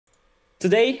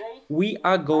Today, we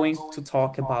are going to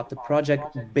talk about the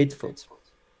project Bitfoot.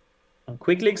 And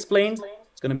quickly explained,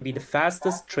 it's going to be the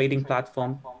fastest trading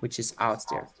platform which is out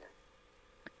there.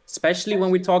 Especially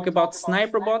when we talk about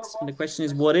sniper bots, and the question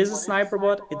is, what is a sniper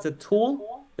bot? It's a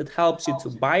tool that helps you to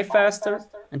buy faster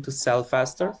and to sell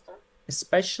faster,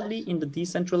 especially in the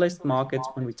decentralized market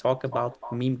when we talk about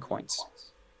meme coins.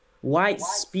 Why is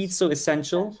speed so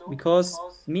essential? Because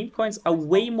meme coins are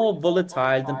way more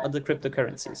volatile than other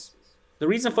cryptocurrencies. The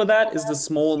reason for that is the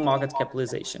small market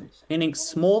capitalization, meaning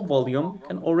small volume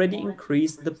can already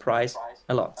increase the price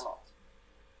a lot.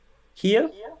 Here,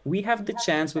 we have the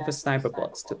chance with a sniper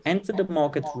bot to enter the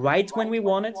market right when we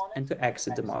want it and to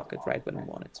exit the market right when we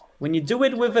want it. When you do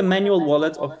it with a manual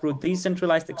wallet or through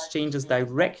decentralized exchanges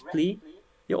directly,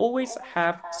 you always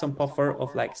have some buffer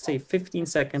of like, say, 15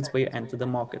 seconds where you enter the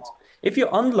market. If you're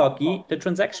unlucky, the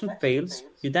transaction fails,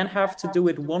 you then have to do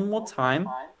it one more time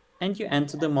and you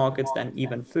enter the markets then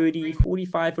even 30,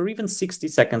 45, or even 60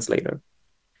 seconds later.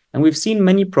 And we've seen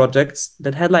many projects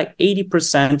that had like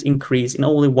 80% increase in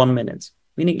only 1 minute.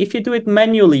 Meaning if you do it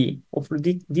manually or through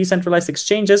decentralized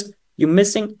exchanges, you're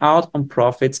missing out on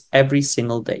profits every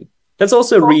single day. That's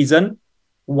also a reason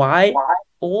why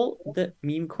all the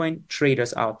meme coin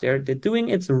traders out there, they're doing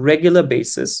it on a regular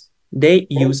basis. They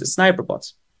use a sniper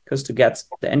bot because to get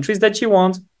the entries that you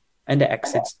want and the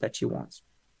exits that you want.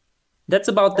 That's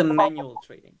about the manual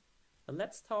trading. But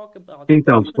let's talk about the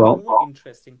more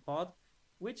interesting part,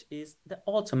 which is the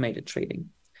automated trading.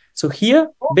 So here,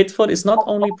 Bitfoot is not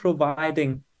only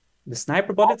providing the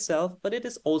sniper bot itself, but it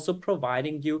is also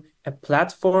providing you a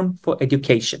platform for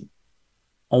education.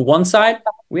 On one side,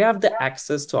 we have the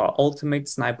access to our ultimate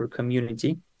sniper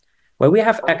community, where we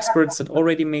have experts that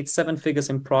already made 7 figures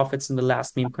in profits in the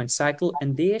last meme coin cycle,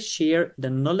 and they share the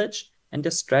knowledge and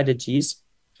the strategies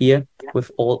here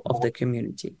with all of the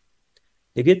community.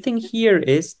 The good thing here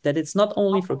is that it's not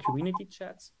only for community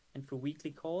chats and for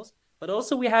weekly calls, but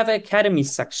also we have an academy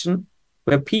section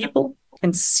where people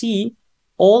can see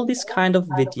all these kind of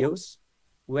videos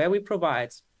where we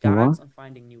provide guides on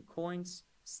finding new coins,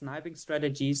 sniping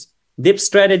strategies, dip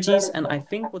strategies, and I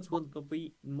think what will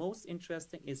be most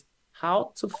interesting is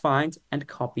how to find and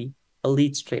copy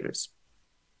elite traders.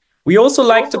 We also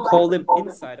like to call them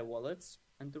insider wallets,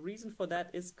 and the reason for that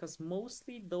is because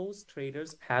mostly those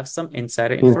traders have some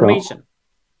insider information.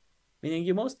 Meaning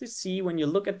you mostly see when you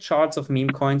look at charts of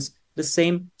meme coins, the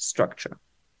same structure.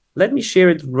 Let me share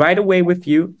it right away with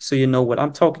you so you know what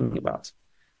I'm talking about.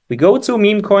 We go to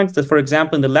meme coins that, for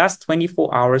example, in the last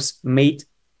 24 hours made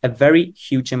a very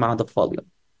huge amount of volume.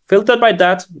 Filtered by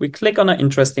that, we click on an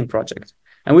interesting project.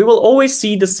 And we will always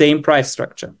see the same price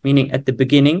structure, meaning at the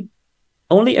beginning,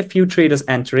 only a few traders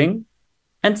entering,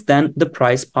 and then the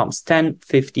price pumps 10,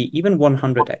 50, even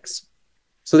 100x.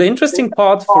 So the interesting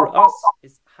part for us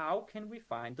is how can we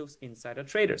find those insider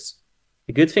traders?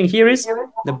 The good thing here is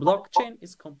the blockchain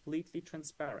is completely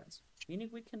transparent, meaning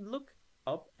we can look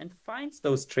up and find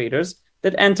those traders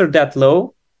that entered that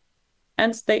low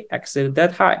and they exited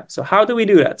that high. So how do we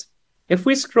do that? If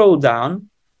we scroll down,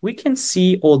 we can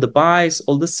see all the buys,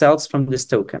 all the sells from this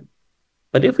token.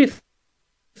 But if we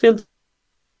filter,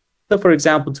 for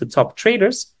example, to top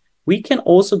traders, we can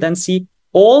also then see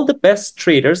all the best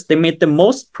traders, they made the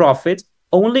most profit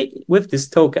only with this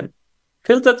token,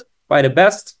 filtered by the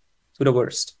best to the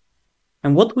worst.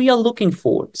 And what we are looking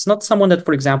for is not someone that,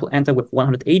 for example, entered with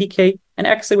 180K and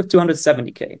exit with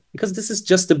 270K, because this is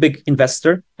just a big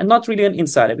investor and not really an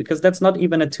insider, because that's not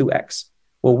even a 2x.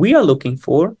 What we are looking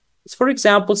for is, for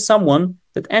example, someone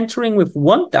that entering with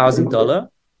 $1,000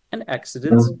 and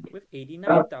exited with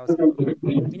 $89,000,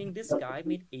 meaning this guy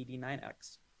made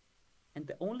 89x. And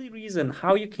the only reason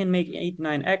how you can make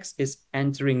 89x is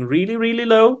entering really, really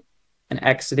low and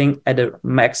exiting at a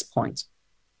max point.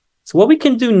 So what we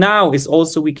can do now is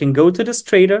also we can go to this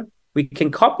trader, we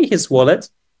can copy his wallet,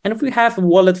 and if we have a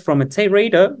wallet from a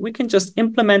trader, we can just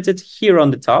implement it here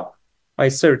on the top by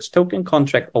search token,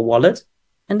 contract, or wallet,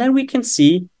 and then we can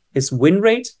see his win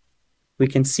rate. We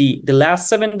can see the last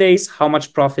 7 days, how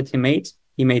much profit he made.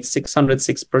 He made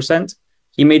 606%.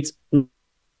 He made in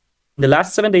the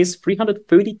last 7 days,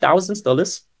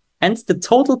 $330,000. And the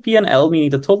total P&L,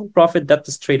 meaning the total profit that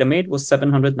this trader made, was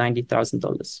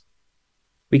 $790,000.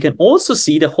 We can also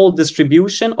see the whole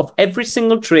distribution of every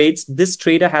single trade this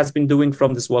trader has been doing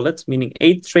from this wallet, meaning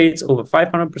 8 trades over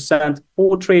 500%,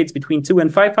 4 trades between 2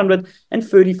 and 500, and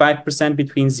 35%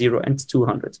 between 0 and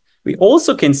 200. We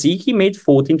also can see he made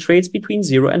 14 trades between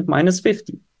 0 and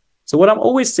 -50. So what I'm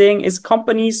always saying is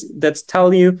companies that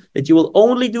tell you that you will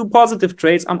only do positive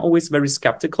trades, I'm always very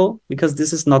skeptical because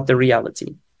this is not the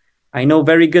reality. I know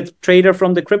very good trader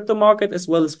from the crypto market as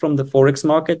well as from the Forex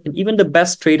market. And even the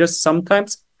best traders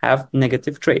sometimes have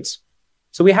negative trades.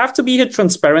 So we have to be here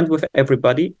transparent with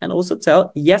everybody and also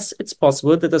tell, yes, it's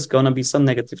possible that there's going to be some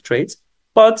negative trades,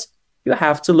 but you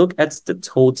have to look at the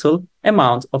total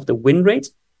amount of the win rate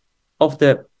of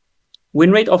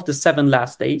the 7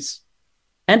 last days,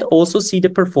 and also see the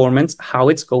performance, how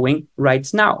it's going right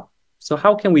now. So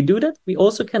how can we do that? We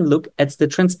also can look at the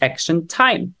transaction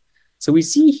time. So we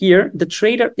see here the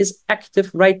trader is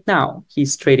active right now.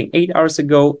 He's trading 8 hours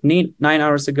ago, 9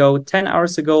 hours ago, 10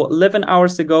 hours ago, 11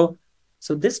 hours ago.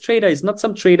 So this trader is not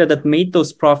some trader that made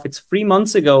those profits 3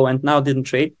 months ago and now didn't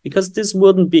trade, because this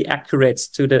wouldn't be accurate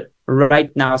to the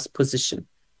right now's position.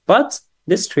 But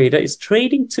this trader is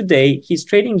trading today, he's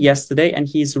trading yesterday, and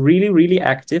he's really, really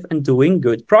active and doing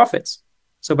good profits.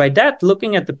 So by that,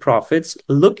 looking at the profits,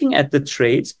 looking at the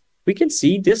trades, we can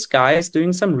see this guy is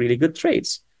doing some really good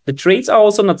trades. The trades are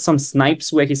also not some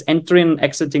snipes where he's entering and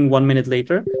exiting 1 minute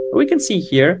later. But we can see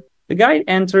here, the guy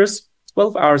enters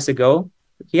 12 hours ago.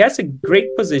 He has a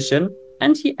great position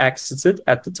and he exits it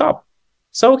at the top.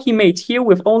 So he made here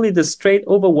with only this trade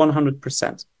over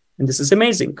 100%. And this is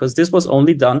amazing because this was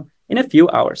only done in a few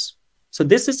hours. So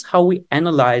this is how we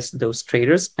analyze those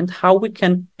traders and how we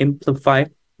can amplify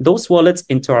those wallets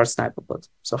into our sniper bot.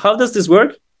 So how does this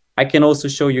work? I can also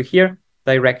show you here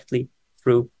directly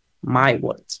through my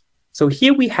wallet. So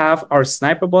here we have our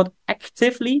sniper bot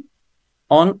actively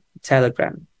on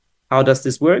Telegram. How does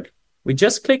this work? We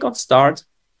just click on start,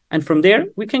 and from there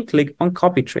we can click on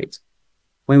copy trade.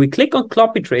 When we click on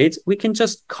copy trade, we can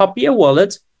just copy a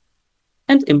wallet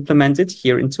and implement it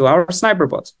here into our sniper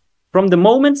bot. From the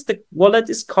moment the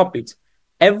wallet is copied,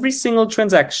 every single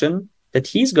transaction that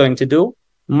he's going to do,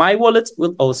 my wallet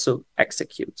will also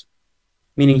execute.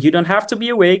 Meaning you don't have to be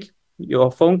awake.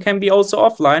 Your phone can be also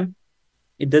offline.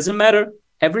 It doesn't matter.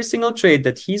 Every single trade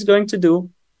that he's going to do,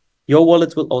 your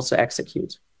wallet will also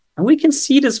execute. And we can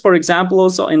see this, for example,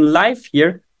 also in live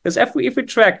here, because if we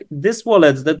track this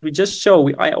wallet that we just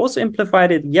showed, I also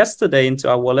amplified it yesterday into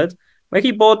our wallet, where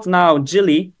he bought now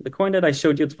Jilly, the coin that I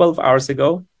showed you 12 hours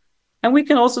ago. And we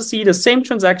can also see the same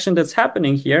transaction that's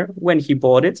happening here when he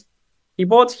bought it. He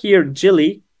bought here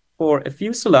Jilly for a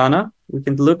few Solana. We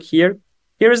can look here.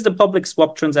 Here is the public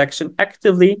swap transaction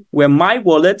actively where my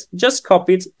wallet just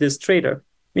copied this trader,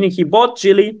 meaning he bought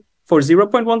Jilly for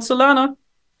 0.1 Solana,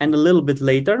 and a little bit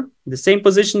later, the same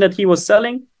position that he was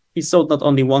selling, he sold not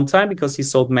only one time because he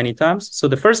sold many times. So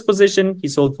the first position, he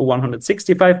sold for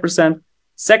 165%.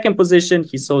 Second position,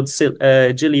 he sold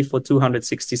Jilly for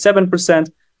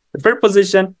 267%. The third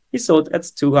position, he sold at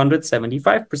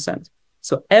 275%.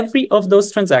 So every of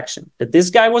those transactions that this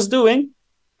guy was doing,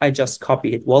 I just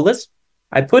copied his wallet.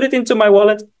 I put it into my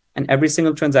wallet, and every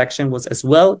single transaction was as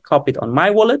well copied on my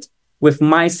wallet with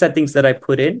my settings that I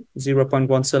put in, 0.1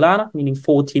 Solana, meaning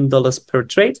 $14 per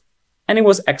trade, and it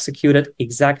was executed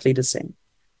exactly the same.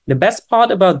 The best part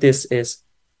about this is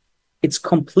it's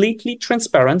completely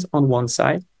transparent on one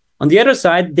side. On the other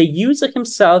side, the user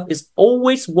himself is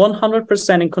always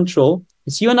 100% in control,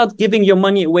 because you're not giving your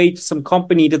money away to some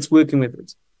company that's working with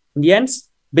it. In the end,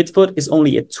 Bitfoot is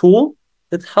only a tool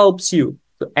that helps you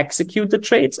to execute the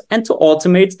trades and to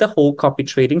automate the whole copy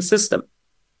trading system.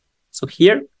 So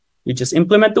here, you just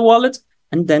implement the wallet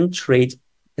and then trade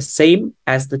the same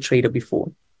as the trader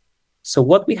before. So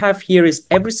what we have here is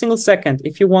every single second,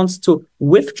 if you want to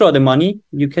withdraw the money,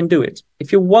 you can do it.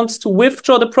 If you want to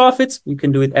withdraw the profits, you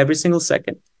can do it every single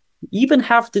second. You even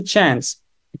have the chance,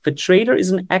 if a trader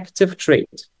is an active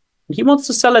trade, he wants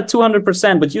to sell at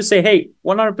 200%, but you say, hey,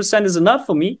 100% is enough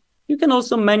for me, you can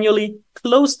also manually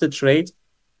close the trade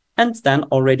and then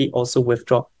already also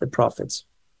withdraw the profits.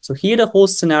 So here the whole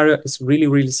scenario is really,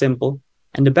 really simple.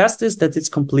 And the best is that it's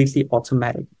completely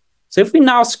automatic. So if we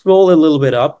now scroll a little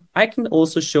bit up, I can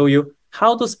also show you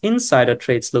how those insider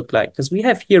trades look like, because we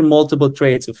have here multiple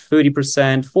trades of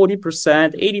 30%,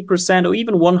 40%, 80%, or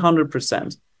even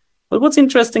 100%. But what's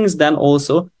interesting is then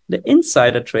also the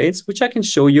insider trades, which I can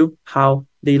show you how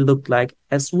they look like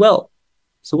as well.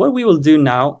 So what we will do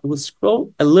now, we'll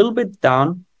scroll a little bit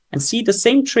down and see the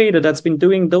same trader that's been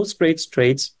doing those great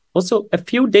trades. Also, a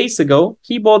few days ago,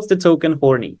 he bought the token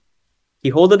Horny. He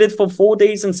holded it for 4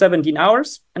 days and 17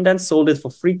 hours and then sold it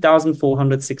for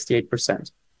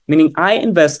 3,468%. Meaning I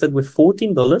invested with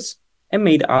 $14 and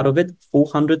made out of it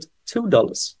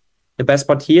 $402. The best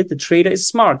part here, the trader is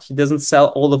smart. He doesn't sell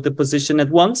all of the position at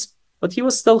once, but he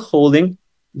was still holding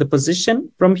the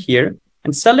position from here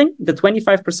and selling the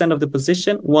 25% of the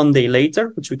position 1 day later,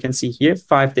 which we can see here,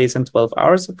 5 days and 12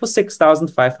 hours for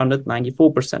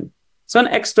 6,594%. So an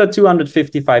extra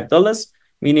 $255,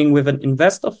 meaning with an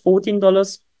invest of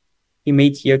 $14, he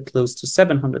made here close to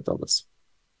 $700.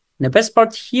 And the best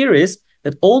part here is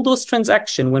that all those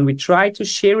transactions, when we try to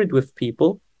share it with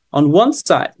people, on one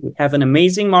side, we have an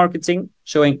amazing marketing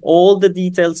showing all the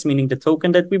details, meaning the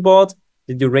token that we bought,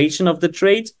 the duration of the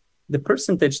trade, the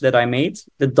percentage that I made,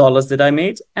 the dollars that I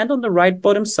made, and on the right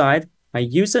bottom side, my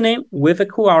username with a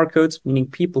QR code, meaning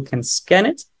people can scan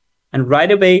it and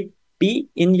right away be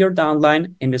in your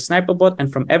downline in the sniper bot.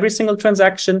 And from every single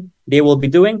transaction they will be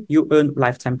doing, you earn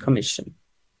lifetime commission.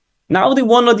 Now, the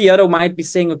one or the other might be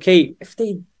saying, okay, if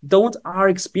they don't are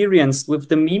experienced with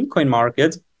the meme coin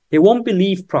market, they won't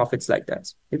believe profits like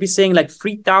that. They'll be saying like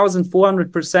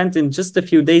 3,400% in just a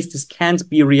few days. This can't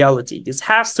be reality. This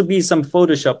has to be some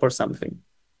Photoshop or something.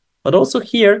 But also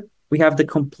here, we have the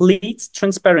complete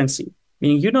transparency,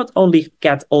 meaning you not only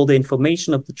get all the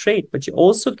information of the trade, but you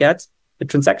also get the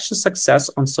transaction success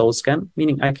on SoulScan,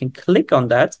 meaning I can click on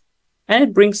that and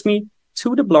it brings me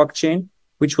to the blockchain,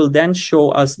 which will then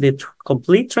show us the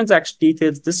complete transaction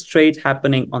details, this trade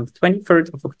happening on the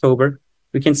 23rd of October.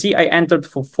 We can see I entered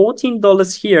for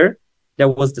 $14 here.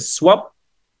 That was the swap.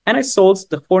 And I sold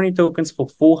the 40 tokens for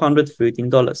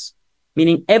 $413.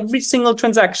 Meaning every single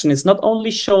transaction is not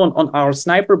only shown on our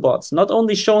sniper bots, not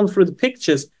only shown through the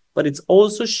pictures, but it's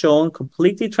also shown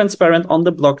completely transparent on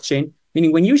the blockchain.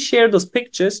 Meaning when you share those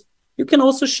pictures, you can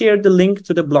also share the link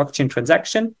to the blockchain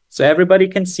transaction so everybody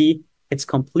can see it's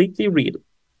completely real.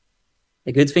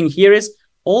 The good thing here is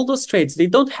all those trades, they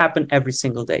don't happen every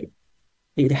single day.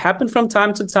 They happen from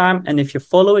time to time. And if you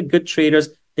follow a good traders,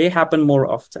 they happen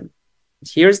more often.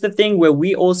 Here's the thing where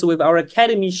we also with our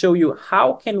academy show you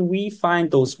how can we find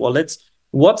those wallets,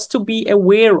 what's to be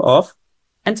aware of,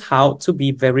 and how to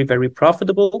be very, very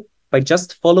profitable by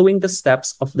just following the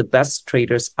steps of the best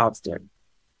traders out there.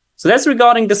 So that's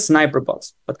regarding the sniper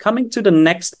bots. But coming to the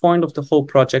next point of the whole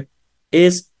project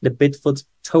is the Bitfoot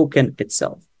token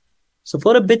itself. So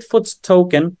for the Bitfoot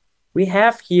token, we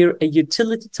have here a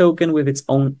utility token with its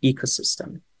own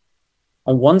ecosystem.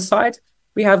 On one side,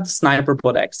 we have the sniper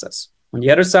bot access. On the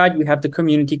other side, we have the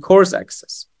community course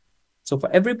access. So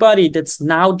for everybody that's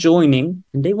now joining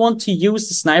and they want to use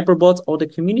the sniper bot or the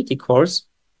community course,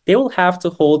 they will have to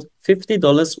hold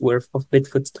 $50 worth of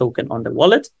Bitfoot token on the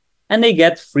wallet, and they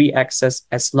get free access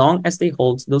as long as they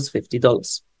hold those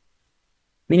 $50.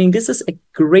 Meaning this is a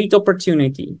great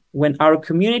opportunity when our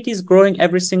community is growing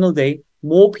every single day.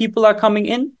 More people are coming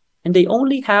in and they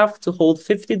only have to hold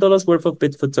 $50 worth of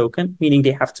Bitfoot token, meaning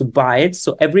they have to buy it.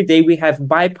 So every day we have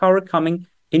buy power coming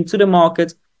into the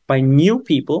market by new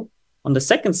people. On the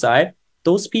second side,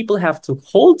 those people have to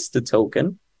hold the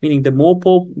token, meaning the more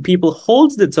people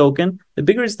hold the token, the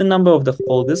bigger is the number of the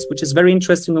holders, which is very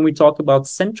interesting when we talk about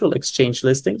central exchange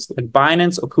listings like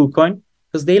Binance or KuCoin,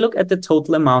 because they look at the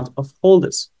total amount of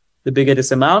holders. The bigger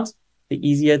this amount, the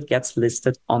easier it gets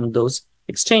listed on those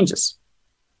exchanges.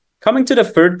 Coming to the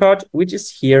third part, which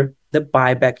is here, the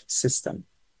buyback system.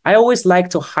 I always like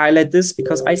to highlight this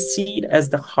because I see it as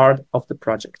the heart of the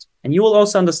project. And you will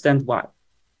also understand why.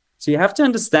 So you have to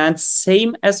understand,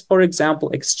 same as, for example,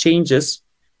 exchanges,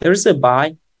 there is a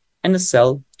buy and a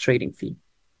sell trading fee.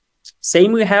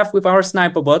 Same we have with our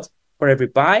sniper bot. For every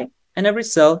buy and every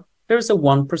sell, there is a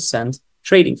 1%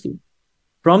 trading fee.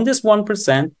 From this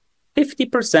 1%,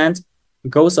 50%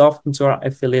 goes off into our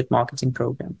affiliate marketing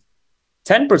program.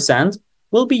 10%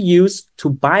 will be used to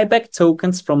buy back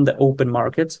tokens from the open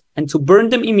market and to burn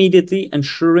them immediately,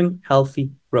 ensuring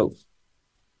healthy growth.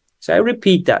 So I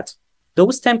repeat that.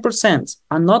 Those 10%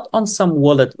 are not on some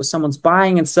wallet where someone's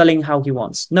buying and selling how he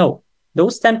wants. No,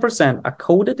 those 10% are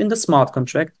coded in the smart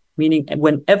contract, meaning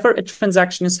whenever a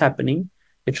transaction is happening,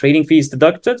 the trading fee is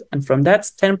deducted, and from that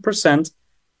 10%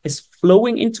 is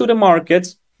flowing into the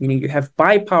market, meaning you have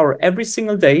buy power every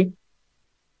single day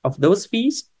of those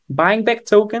fees, buying back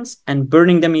tokens and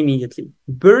burning them immediately.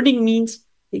 Burning means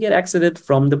they get exited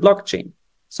from the blockchain.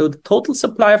 So the total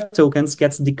supply of tokens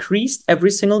gets decreased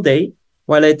every single day,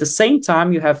 while at the same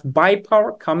time you have buy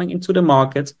power coming into the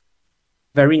market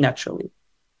very naturally.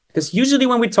 Because usually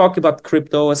when we talk about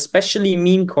crypto, especially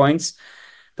meme coins,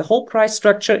 the whole price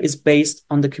structure is based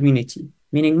on the community.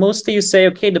 Meaning mostly you say,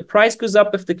 okay, the price goes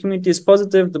up if the community is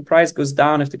positive, the price goes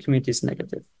down if the community is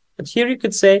negative. But here you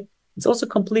could say it's also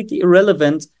completely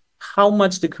irrelevant how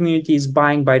much the community is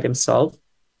buying by themselves.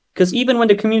 Because even when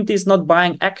the community is not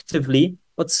buying actively,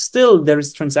 but still there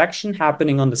is transaction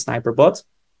happening on the sniper bot,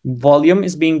 volume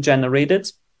is being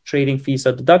generated, trading fees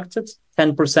are deducted,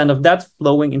 10% of that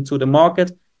flowing into the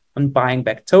market and buying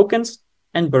back tokens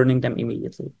and burning them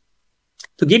immediately.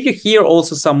 To give you here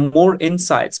also some more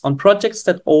insights on projects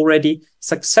that already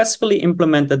successfully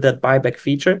implemented that buyback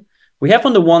feature, we have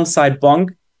on the one side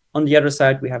Bonk, on the other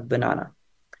side we have Banana.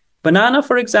 Banana,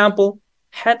 for example,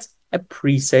 had a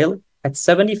pre-sale at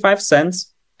 75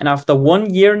 cents. And after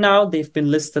 1 year now, they've been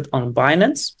listed on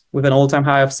Binance with an all-time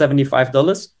high of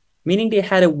 $75, meaning they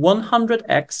had a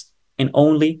 100x in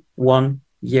only 1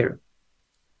 year.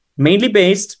 Mainly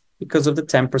based because of the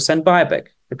 10% buyback.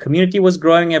 The community was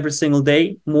growing every single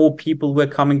day. More people were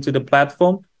coming to the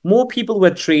platform. More people were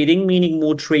trading, meaning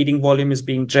more trading volume is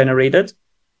being generated.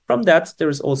 From that, there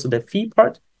is also the fee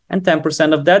part. And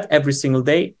 10% of that every single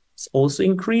day is also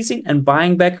increasing and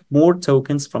buying back more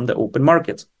tokens from the open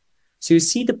market. So you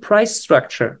see the price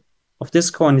structure of this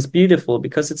coin is beautiful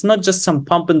because it's not just some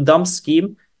pump and dump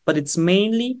scheme, but it's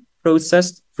mainly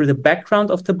processed through the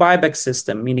background of the buyback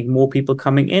system, meaning more people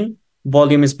coming in,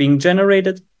 volume is being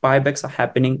generated, buybacks are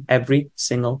happening every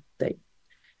single day.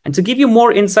 And to give you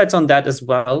more insights on that as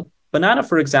well, Banana,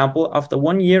 for example, after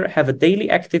 1 year have a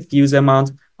daily active user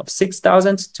amount of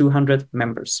 6,200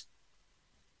 members.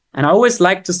 And I always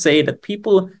like to say that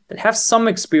people that have some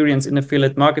experience in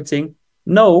affiliate marketing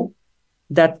know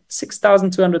that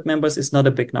 6,200 members is not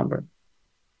a big number.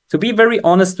 To be very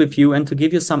honest with you and to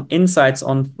give you some insights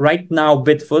on right now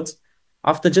Bitfoot,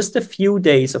 after just a few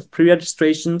days of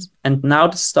pre-registrations and now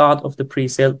the start of the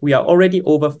pre-sale, we are already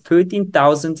over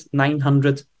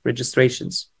 13,900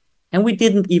 registrations. And we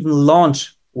didn't even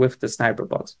launch with the sniper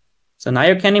bot. So now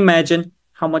you can imagine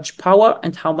how much power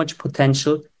and how much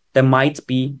potential there might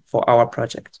be for our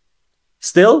project.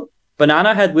 Still,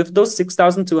 Banana had with those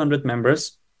 6,200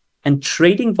 members and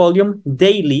trading volume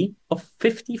daily of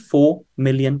 $54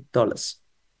 million.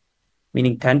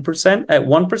 Meaning 10%,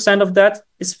 1% of that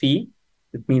is fee.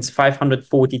 It means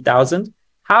 540,000.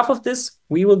 Half of this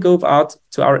we will go out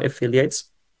to our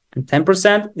affiliates, and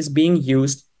 10% is being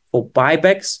used for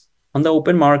buybacks on the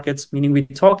open markets, meaning we're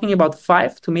talking about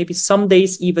 5 to maybe some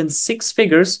days even 6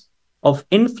 figures of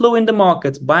inflow in the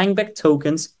market, buying back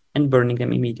tokens and burning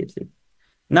them immediately.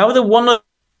 Now the one will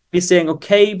be saying,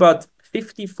 okay, but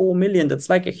 54 million, that's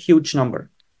like a huge number.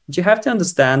 But you have to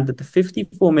understand that the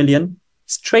 54 million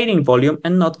is trading volume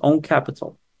and not own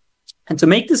capital. And to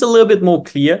make this a little bit more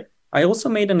clear, I also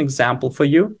made an example for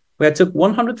you where I took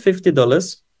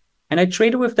 $150 and I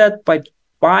traded with that by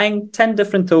buying 10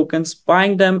 different tokens,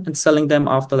 buying them and selling them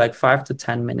after like 5 to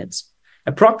 10 minutes.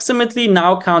 Approximately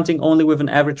now counting only with an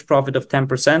average profit of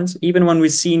 10%. Even when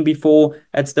we've seen before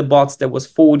at the bots that was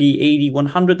 40, 80,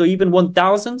 100 or even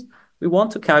 1,000, we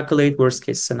want to calculate worst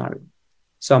case scenario.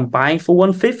 So I'm buying for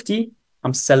 150,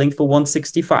 I'm selling for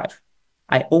 165.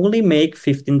 I only make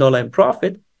 $15 in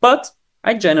profit, but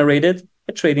I generated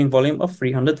a trading volume of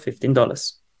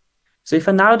 $315. So if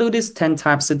I now do this 10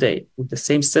 times a day with the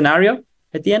same scenario,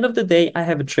 at the end of the day, I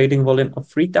have a trading volume of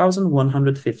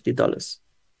 $3,150.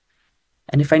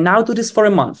 And if I now do this for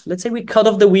a month, let's say we cut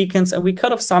off the weekends and we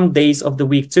cut off some days of the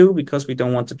week too, because we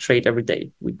don't want to trade every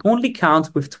day. We only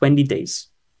count with 20 days.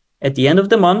 At the end of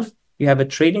the month, you have a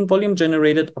trading volume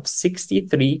generated of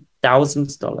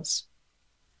 $63,000.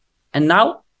 And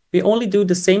now we only do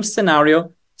the same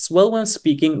scenario as well when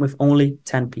speaking with only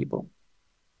 10 people.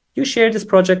 You share this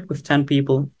project with 10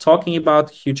 people, talking about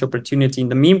huge opportunity in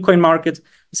the meme coin market,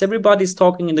 as everybody's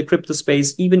talking in the crypto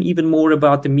space, even more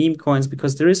about the meme coins,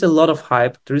 because there is a lot of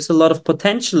hype, there is a lot of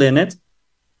potential in it,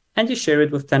 and you share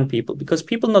it with 10 people, because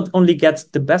people not only get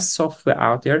the best software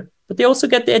out there, but they also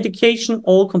get the education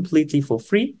all completely for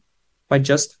free by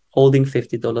just holding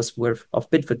 $50 worth of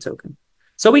Bitfoot token.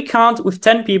 So we count with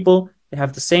 10 people, they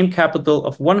have the same capital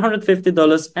of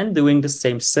 $150 and doing the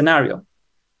same scenario.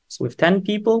 So with 10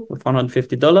 people, with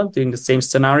 $150, doing the same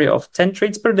scenario of 10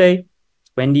 trades per day,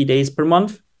 20 days per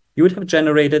month, you would have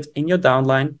generated in your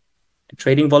downline a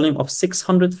trading volume of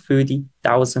 $630,000.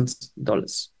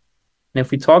 And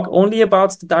if we talk only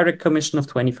about the direct commission of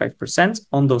 25%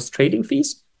 on those trading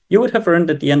fees, you would have earned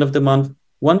at the end of the month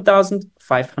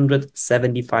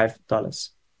 $1,575.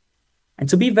 And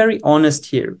to be very honest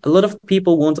here, a lot of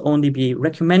people won't only be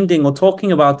recommending or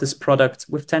talking about this product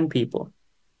with 10 people.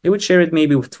 They would share it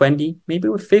maybe with 20, maybe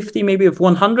with 50, maybe with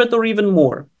 100 or even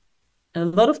more. And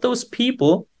a lot of those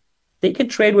people, they can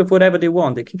trade with whatever they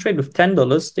want. They can trade with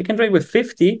 $10, they can trade with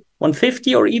 50,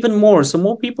 150 or even more. So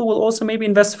more people will also maybe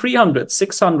invest 300,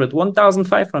 600,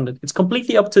 1,500. It's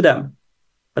completely up to them.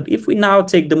 But if we now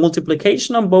take the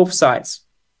multiplication on both sides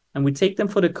and we take them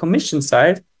for the commission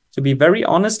side, to be very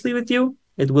honestly with you,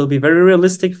 it will be very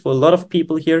realistic for a lot of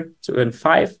people here to earn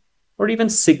 5 or even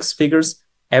 6 figures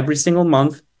every single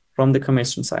month from the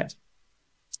commission side.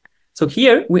 So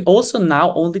here we also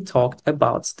now only talked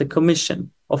about the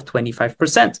commission of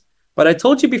 25%. But I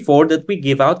told you before that we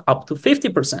give out up to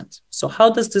 50%. So how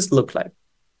does this look like?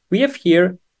 We have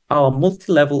here our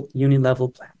multi-level,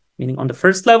 uni-level plan. Meaning on the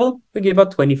first level, we give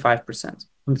out 25%.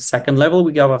 On the second level,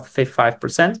 we go up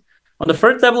 5%. On the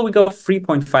third level, we go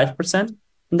 3.5%.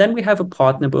 And then we have a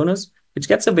partner bonus, which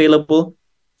gets available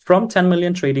from 10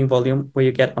 million trading volume, where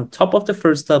you get on top of the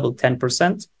first level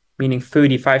 10%, meaning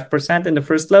 35% in the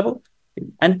first level,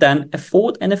 and then a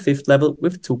fourth and a fifth level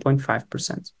with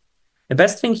 2.5%. The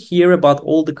best thing here about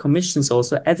all the commissions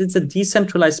also, as it's a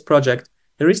decentralized project,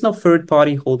 there is no third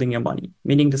party holding your money,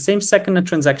 meaning the same second a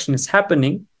transaction is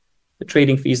happening, the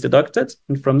trading fee is deducted,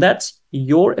 and from that,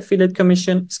 your affiliate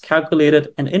commission is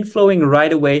calculated and inflowing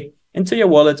right away into your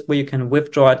wallet, where you can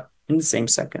withdraw it in the same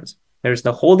second. There is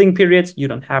no holding period. You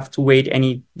don't have to wait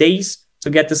any days to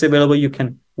get this available. You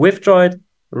can withdraw it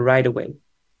right away.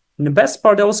 And the best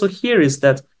part also here is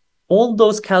that all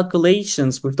those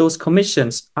calculations with those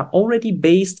commissions are already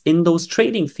based in those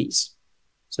trading fees.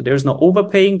 So there's no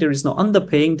overpaying, there is no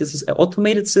underpaying. This is an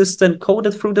automated system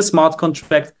coded through the smart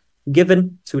contract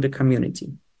given to the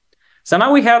community. So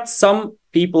now we had some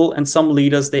people and some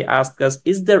leaders, they asked us,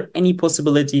 is there any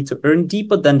possibility to earn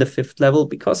deeper than the fifth level?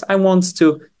 Because I want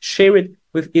to share it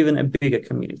with even a bigger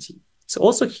community. So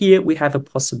also here we have a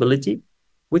possibility,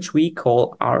 which we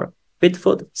call our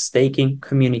Bitfoot staking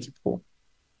community pool.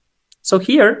 So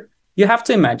here you have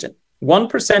to imagine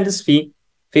 1% is fee,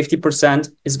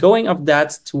 50% is going of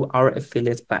that to our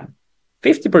affiliate plan.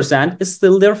 50% is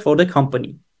still there for the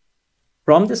company.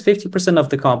 From this 50% of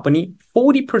the company,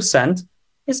 40%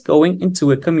 is going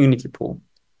into a community pool.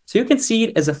 So you can see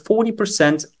it as a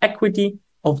 40% equity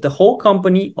of the whole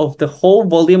company, of the whole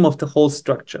volume, of the whole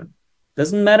structure.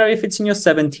 Doesn't matter if it's in your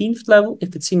 17th level,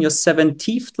 if it's in your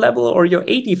 70th level or your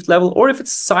 80th level, or if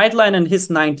it's Sideline and his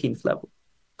 19th level.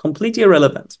 Completely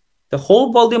irrelevant. The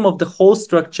whole volume of the whole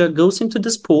structure goes into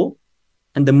this pool,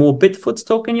 and the more Bitfoot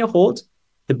token you hold,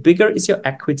 the bigger is your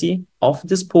equity of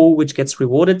this pool, which gets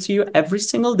rewarded to you every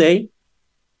single day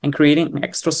and creating an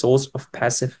extra source of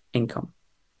passive income.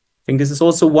 I think this is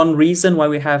also one reason why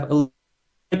we have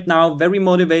right now very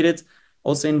motivated,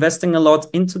 also investing a lot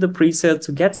into the pre-sale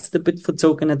to get the Bitfoot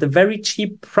token at a very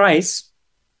cheap price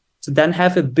to then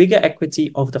have a bigger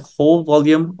equity of the whole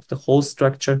volume of the whole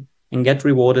structure and get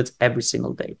rewarded every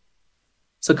single day.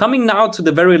 So coming now to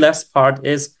the very last part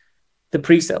is the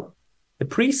pre-sale. The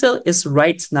pre-sale is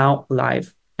right now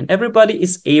live and everybody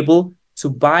is able to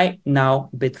buy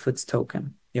now Bitfoot's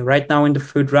token. You're right now in the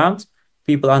third round.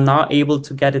 People are now able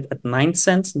to get it at 9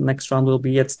 cents. The next round will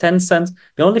be at 10 cents.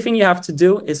 The only thing you have to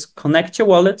do is connect your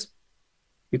wallet.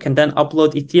 You can then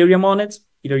upload Ethereum on it,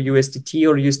 either USDT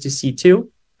or USDC2,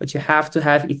 but you have to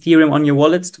have Ethereum on your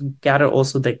wallets to gather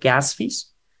also the gas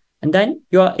fees. And then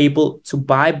you are able to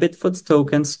buy Bitfoot's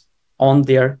tokens on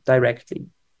there directly.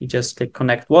 You just click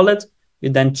connect wallet. You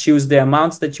then choose the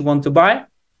amounts that you want to buy,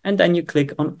 and then you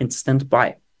click on instant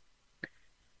buy.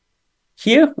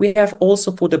 Here we have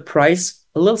also for the price,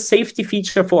 a little safety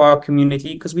feature for our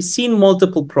community, because we've seen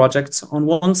multiple projects. On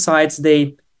one side,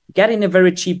 they get in a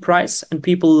very cheap price and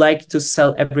people like to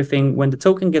sell everything when the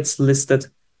token gets listed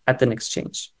at an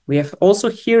exchange. We have also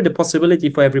here the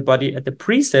possibility for everybody at the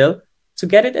pre-sale to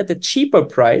get it at a cheaper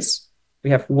price.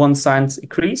 We have 1 cent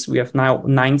increase. We have now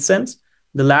 9 cents.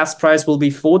 The last price will be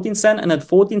 14 cents, and at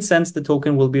 14 cents, the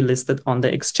token will be listed on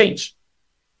the exchange.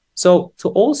 So to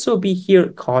also be here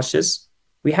cautious,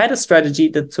 we had a strategy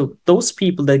that to those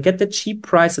people that get the cheap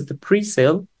price at the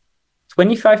pre-sale,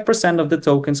 25% of the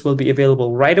tokens will be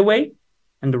available right away,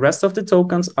 and the rest of the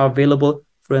tokens are available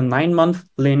for a 9-month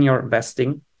linear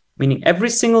vesting, meaning every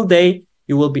single day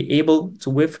you will be able to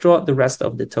withdraw the rest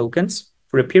of the tokens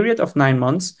for a period of 9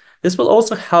 months. This will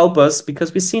also help us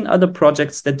because we've seen other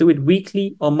projects that do it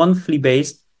weekly or monthly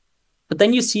based, but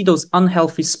then you see those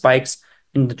unhealthy spikes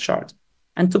in the chart.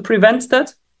 And to prevent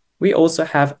that, we also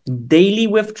have daily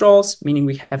withdrawals, meaning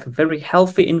we have a very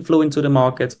healthy inflow into the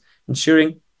market,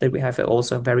 ensuring that we have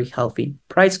also a very healthy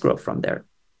price growth from there.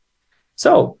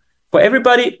 So for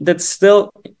everybody that's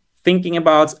still thinking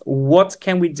about what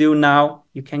can we do now,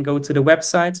 you can go to the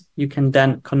website. You can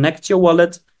then connect your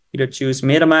wallet, either choose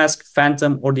MetaMask,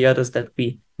 Phantom, or the others that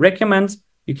we recommend.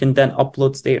 You can then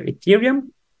upload their Ethereum.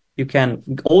 You can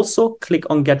also click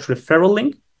on Get Referral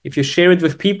link. If you share it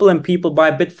with people and people buy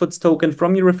Bitfoot's token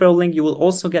from your referral link, you will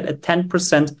also get a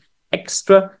 10%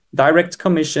 extra direct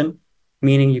commission,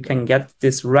 meaning you can get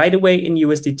this right away in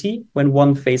USDT. When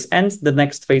one phase ends, the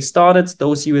next phase started.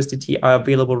 Those USDT are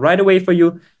available right away for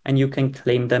you, and you can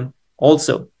claim them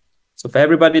also. So for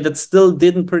everybody that still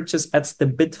didn't purchase at the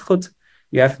Bitfoot,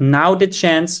 you have now the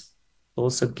chance to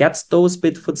also get those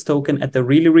Bitfoot's token at a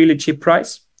really, really cheap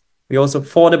price. We also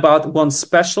thought about one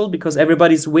special because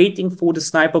everybody's waiting for the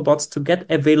sniper bots to get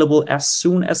available as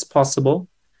soon as possible.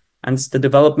 And the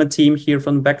development team here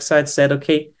from the backside said,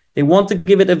 okay, They want to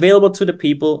give it available to the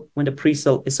people when the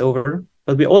pre-sale is over.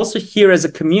 But we also here as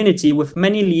a community with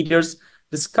many leaders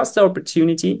discuss the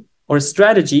opportunity or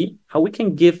strategy, how we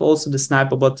can give also the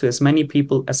sniper bot to as many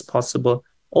people as possible,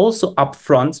 also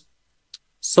upfront.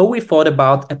 So we thought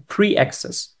about a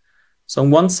pre-access. So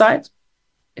on one side,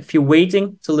 if you're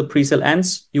waiting till the pre-sale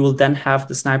ends, you will then have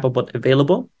the sniper bot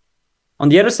available. On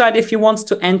the other side, if you want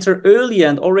to enter earlier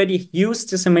and already use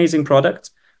this amazing product,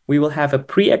 we will have a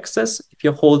pre-access if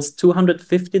you hold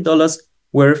 $250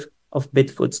 worth of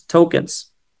Bitfoot tokens.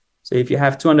 So if you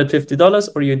have $250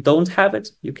 or you don't have it,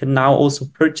 you can now also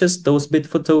purchase those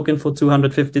Bitfoot tokens for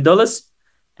 $250.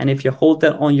 And if you hold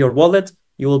that on your wallet,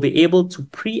 you will be able to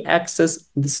pre-access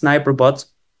the sniper bot,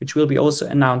 which will be also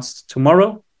announced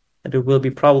tomorrow. That it will be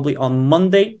probably on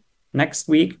Monday next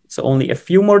week. So only a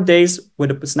few more days where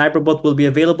the sniper bot will be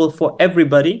available for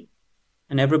everybody,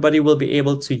 and everybody will be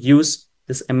able to use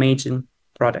this amazing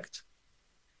product.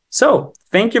 So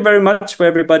thank you very much for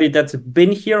everybody that's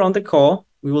been here on the call.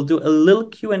 We will do a little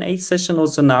Q&A session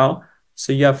also now.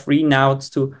 So you are free now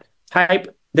to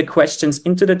type the questions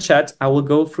into the chat. I will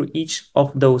go through each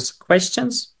of those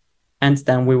questions, and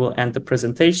then we will end the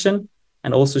presentation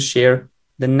and also share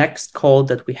the next call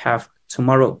that we have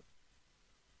tomorrow.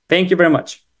 Thank you very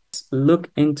much. Let's look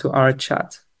into our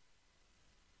chat.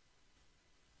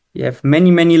 You have many,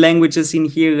 many languages in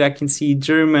here. I can see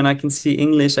German, I can see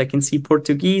English, I can see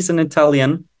Portuguese and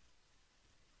Italian.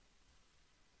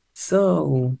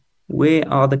 So where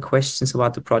are the questions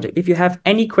about the project? If you have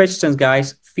any questions,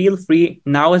 guys, feel free.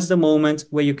 Now is the moment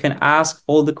where you can ask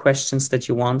all the questions that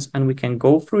you want, and we can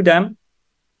go through them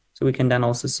so we can then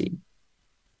also see.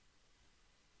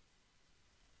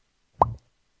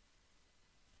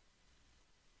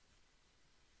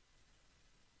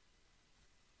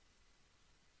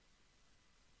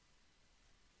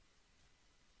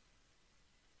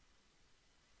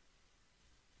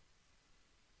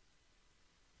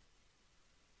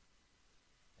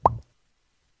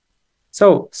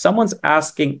 So someone's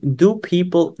asking, do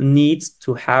people need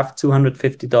to have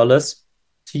 $250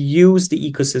 to use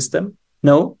the ecosystem?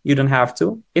 No, you don't have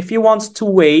to. If you want to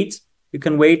wait, you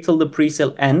can wait till the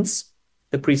pre-sale ends.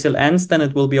 The pre-sale ends, then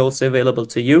it will be also available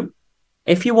to you.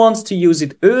 If you want to use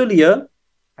it earlier,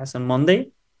 as on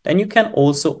Monday, then you can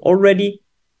also already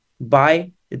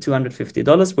buy the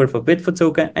 $250 worth of Bitfoot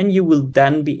token, and you will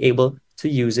then be able to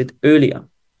use it earlier.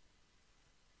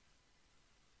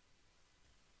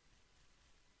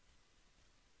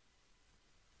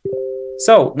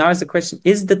 So now is the question,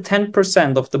 is the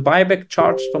 10% of the buyback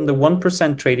charged from the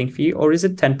 1% trading fee, or is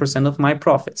it 10% of my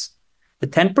profits? The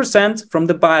 10% from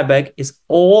the buyback is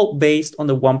all based on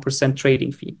the 1%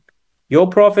 trading fee. Your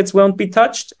profits won't be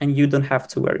touched and you don't have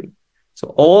to worry.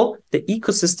 So all the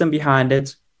ecosystem behind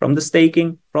it, from the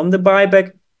staking, from the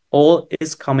buyback, all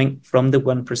is coming from the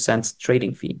 1%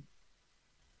 trading fee.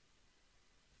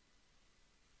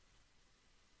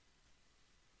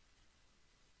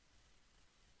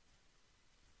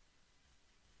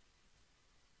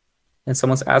 And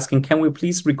someone's asking, can we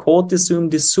please record the Zoom?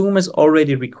 The Zoom is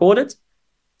already recorded.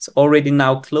 It's already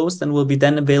now closed and will be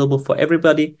then available for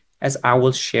everybody, as I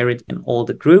will share it in all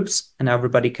the groups, and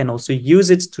everybody can also use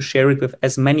it to share it with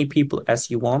as many people as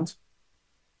you want.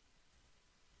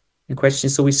 The question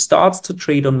is, so we start to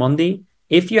trade on Monday.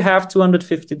 If you have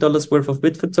 $250 worth of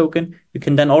Bitfoot token, you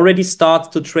can then already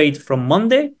start to trade from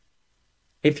Monday.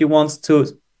 If you want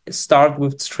to start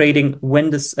with trading when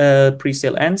this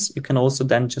pre-sale ends, you can also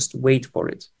then just wait for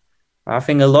it. I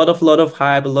think a lot of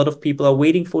hype, a lot of people are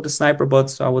waiting for the sniper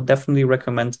bot, so I would definitely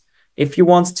recommend, if you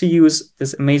want to use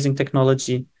this amazing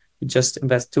technology, you just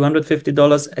invest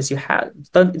 $250 as you have.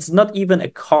 It's not even a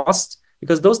cost,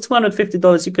 because those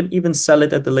 $250, you can even sell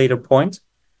it at a later point.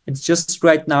 It's just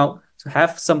right now to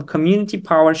have some community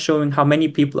power showing how many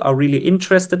people are really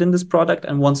interested in this product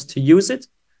and wants to use it.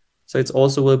 So it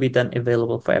also will be then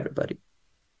available for everybody.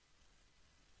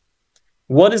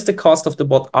 What is the cost of the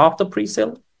bot after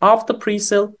pre-sale? After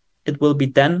pre-sale, it will be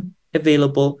then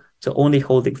available to only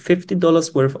holding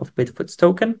 $50 worth of Bitfoot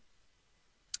token.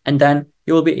 And then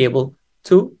you will be able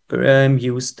to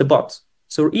use the bot.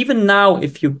 So even now,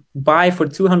 if you buy for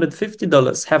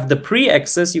 $250, have the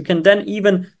pre-access, you can then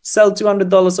even sell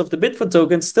 $200 of the Bitfoot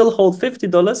token, still hold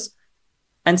 $50,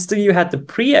 and still you had the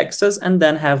pre-access and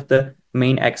then have the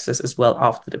main access as well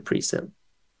after the pre-sale.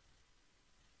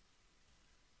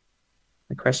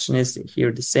 The question is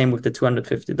here the same with the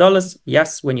 $250.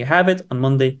 Yes, when you have it on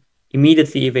Monday,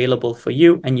 immediately available for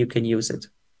you and you can use it.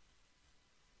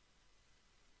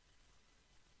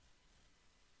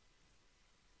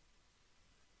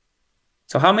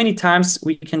 So how many times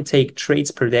we can take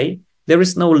trades per day? There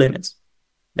is no limit.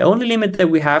 The only limit that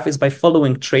we have is by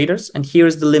following traders. And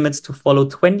here's the limits to follow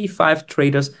 25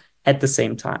 traders at the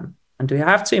same time. And you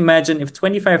have to imagine if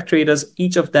 25 traders,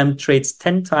 each of them trades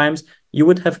 10 times, you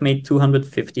would have made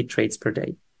 250 trades per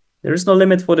day. There is no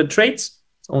limit for the trades,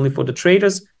 it's only for the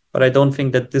traders, but I don't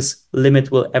think that this limit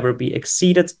will ever be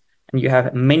exceeded. And you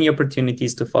have many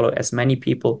opportunities to follow as many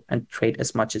people and trade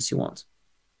as much as you want.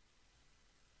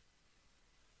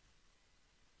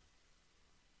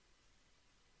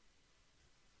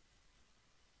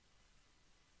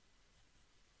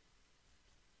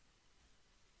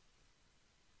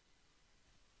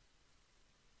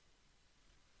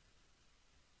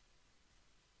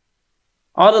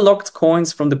 Are the locked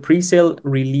coins from the presale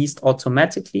released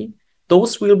automatically?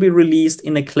 Those will be released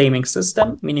in a claiming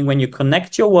system, meaning when you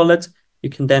connect your wallet, you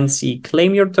can then see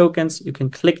claim your tokens, you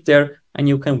can click there, and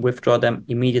you can withdraw them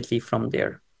immediately from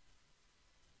there.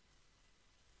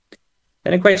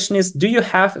 Then the question is, do you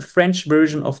have a French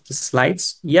version of the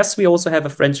slides? Yes, we also have a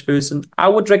French version. I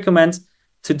would recommend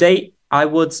today, I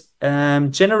would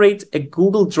generate a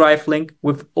Google Drive link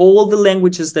with all the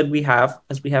languages that we have,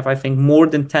 as we have, I think, more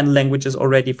than 10 languages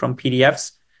already from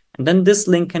PDFs. And then this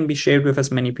link can be shared with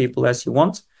as many people as you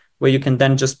want, where you can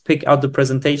then just pick out the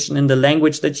presentation in the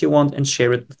language that you want and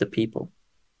share it with the people.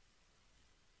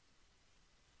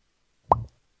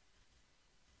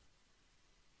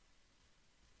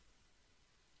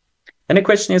 And the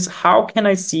question is, how can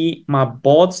I see my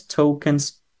bought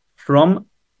tokens from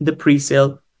the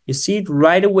presale? You see it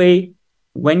right away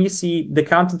when you see the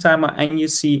counting timer and you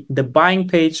see the buying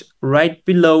page right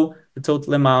below the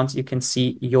total amount. You can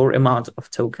see your amount of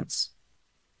tokens.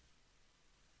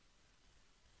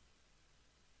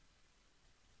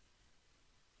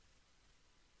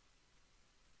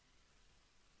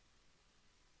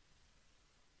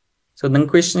 So then the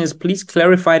question is, please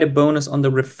clarify the bonus on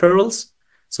the referrals.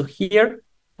 So here,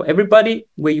 for everybody,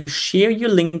 where you share your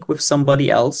link with somebody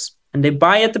else and they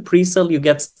buy at the presale, you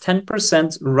get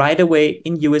 10% right away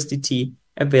in USDT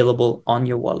available on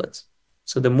your wallet.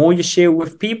 So the more you share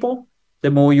with people,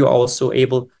 the more you're also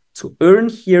able to earn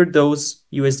here those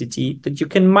USDT that you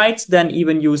might then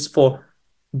even use for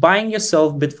buying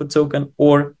yourself Bitfoot token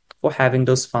or for having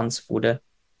those funds for the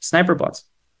sniper bots.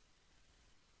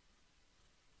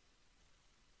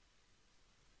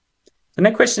 The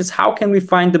next question is, how can we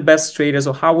find the best traders,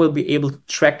 or how we'll be able to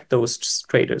track those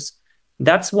traders?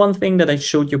 That's one thing that I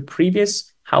showed you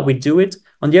previous, how we do it.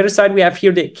 On the other side, we have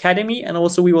here the Academy, and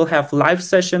also we will have live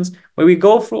sessions where we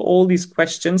go through all these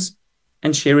questions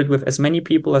and share it with as many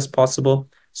people as possible.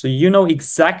 So you know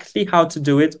exactly how to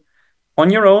do it on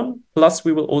your own. Plus,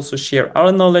 we will also share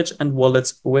our knowledge and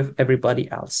wallets with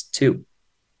everybody else too.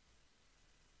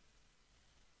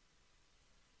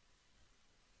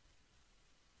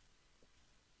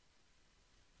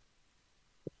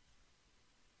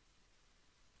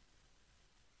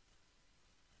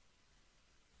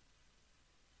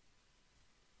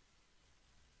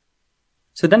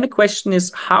 So then the question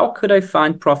is, how could I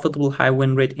find profitable high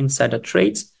win rate insider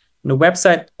trades? On the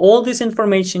website, all this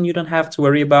information you don't have to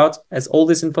worry about, as all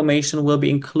this information will be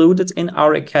included in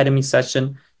our Academy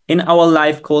session. In our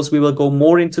live calls, we will go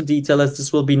more into detail, as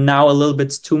this will be now a little bit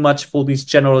too much for these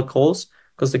general calls,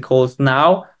 because the calls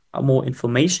now are more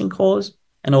information calls,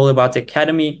 and all about the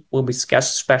Academy will be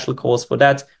special calls for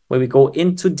that, where we go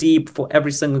into deep for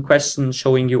every single question,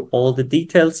 showing you all the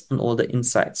details and all the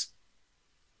insights.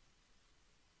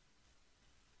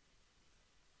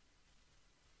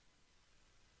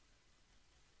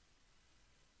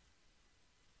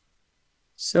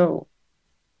 So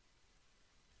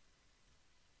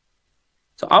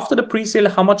after the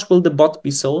presale, how much will the bot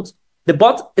be sold? The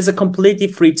bot is a completely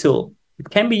free tool. It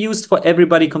can be used for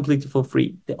everybody completely for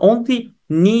free. The only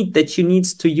need that you need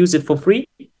to use it for free,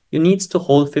 you need to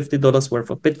hold $50 worth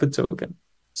of Bitfoot token.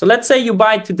 So let's say you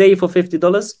buy today for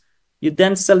 $50, you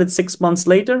then sell it 6 months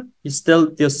later, you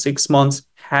still just 6 months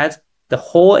had the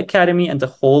whole Academy and the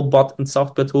whole bot and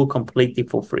software tool completely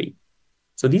for free.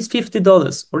 So these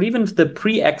 $50, or even the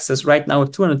pre-access right now of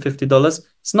 $250,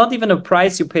 it's not even a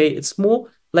price you pay. It's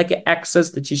more like an access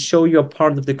that you show you're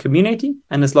part of the community.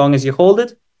 And as long as you hold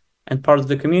it and part of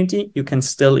the community, you can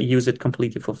still use it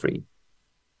completely for free.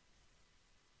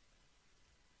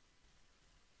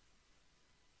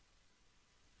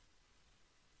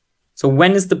 So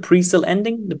when is the pre-sale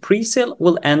ending? The pre-sale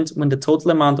will end when the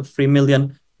total amount of 3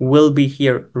 million will be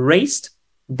here raised.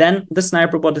 Then the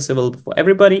sniper bot is available for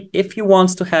everybody. If you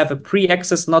want to have a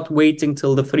pre-access, not waiting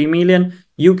till the 3 million,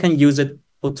 you can use it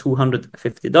for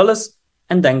 $250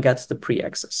 and then get the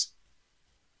pre-access.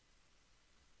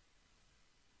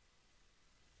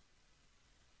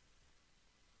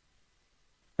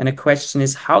 Then a question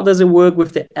is, how does it work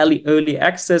with the early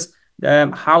access?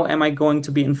 How am I going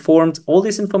to be informed? All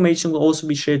this information will also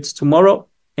be shared tomorrow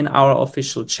in our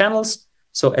official channels.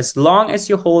 So as long as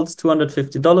you hold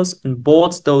 $250 and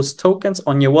bought those tokens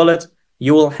on your wallet,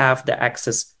 you will have the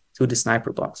access to the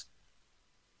sniper bot.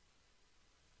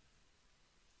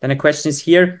 Then a question is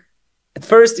here. At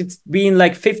first, it's been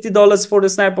like $50 for the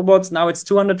sniper bots. Now it's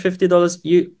 $250.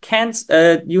 You can't.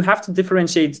 You have to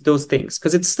differentiate those things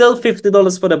because it's still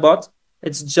 $50 for the bot.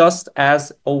 It's just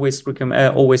as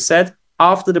always said,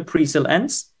 after the pre-sale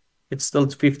ends, it's still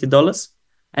 $50.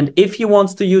 And if you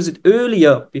want to use it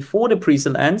earlier before the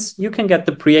pre-sale ends, you can get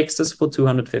the pre-access for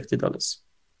 $250. So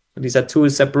these are two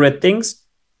separate things.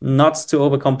 Not to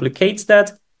overcomplicate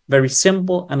that. Very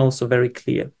simple and also very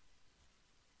clear.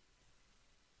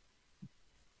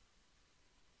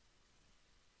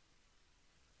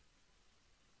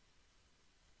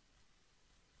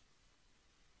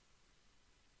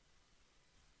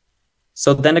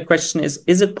 So then the question is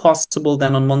it possible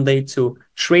then on Monday to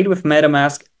trade with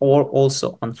MetaMask or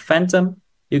also on Phantom?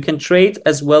 You can trade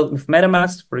as well with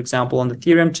MetaMask, for example, on the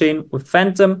Ethereum chain with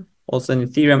Phantom, also in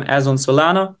Ethereum as on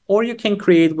Solana, or you can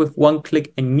create with one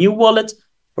click a new wallet.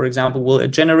 For example, we'll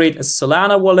generate a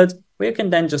Solana wallet where you can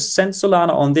then just send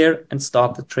Solana on there and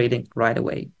start the trading right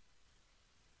away.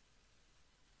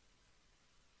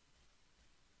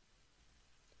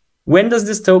 When does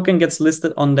this token get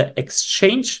listed on the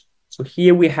exchange? So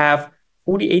here we have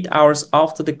 48 hours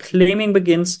after the claiming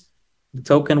begins, the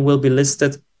token will be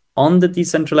listed on the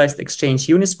decentralized exchange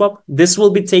Uniswap. This will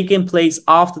be taking place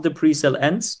after the pre-sale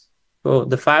ends. So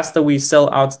the faster we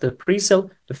sell out the pre-sale,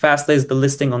 the faster is the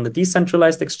listing on the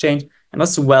decentralized exchange and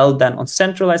as well then on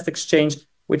centralized exchange,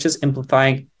 which is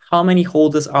amplifying how many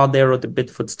holders are there of the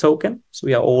Bitfoot token. So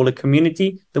we are all a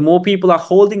community. The more people are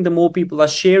holding, the more people are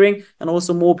sharing, and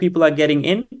also more people are getting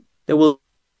in. There will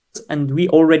And we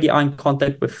already are in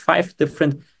contact with 5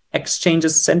 different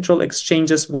exchanges, central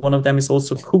exchanges. One of them is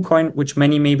also KuCoin, which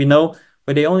many maybe know,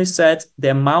 where they only said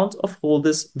the amount of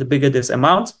holders, the bigger this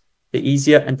amount, the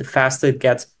easier and the faster it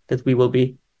gets that we will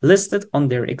be listed on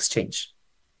their exchange.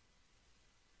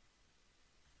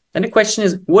 Then the question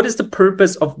is, what is the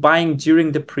purpose of buying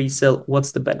during the pre-sale?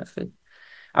 What's the benefit?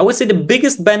 I would say the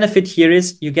biggest benefit here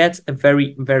is you get a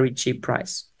very, very cheap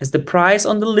price, as the price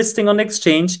on the listing on the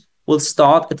exchange will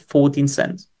start at 14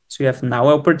 cents. So you have now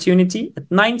an opportunity at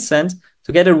 9 cents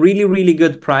to get a really, really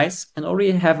good price and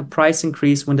already have a price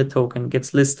increase when the token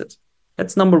gets listed.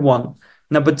 That's number one.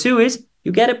 Number two is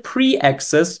you get a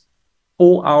pre-access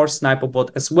for our sniper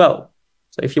bot as well.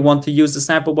 So if you want to use the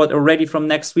sniper bot already from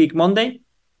next week, Monday,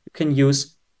 you can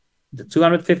use the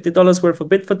 $250 worth of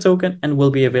Bitfoot token and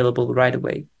will be available right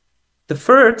away. The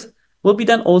third will be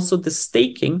then also the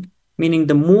staking, meaning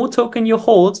the more token you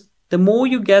hold, the more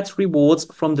you get rewards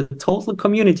from the total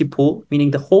community pool,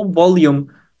 meaning the whole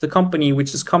volume, the company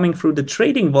which is coming through the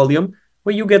trading volume,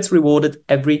 where you get rewarded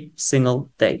every single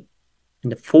day.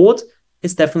 And the fourth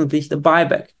is definitely the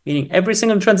buyback, meaning every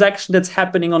single transaction that's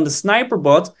happening on the sniper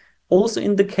bot also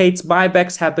indicates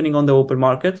buybacks happening on the open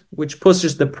market, which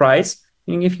pushes the price.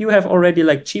 Meaning if you have already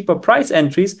like cheaper price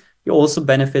entries, you also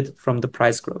benefit from the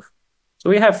price growth. So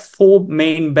we have 4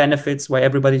 main benefits why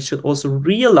everybody should also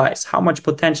realize how much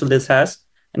potential this has.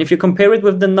 And if you compare it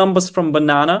with the numbers from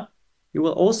Banana, you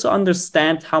will also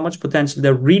understand how much potential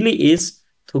there really is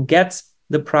to get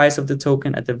the price of the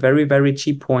token at a very, very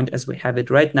cheap point as we have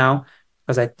it right now.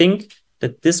 Because I think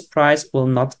that this price will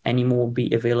not anymore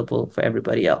be available for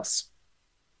everybody else.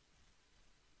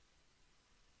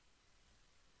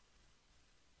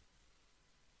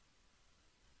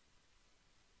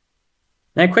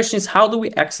 Now the question is, how do we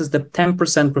access the 10%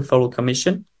 referral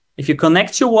commission? If you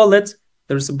connect your wallet,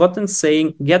 there's a button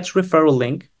saying Get Referral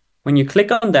link. When you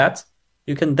click on that,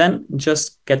 you can then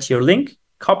just get your link,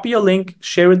 copy your link,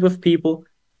 share it with people.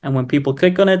 And when people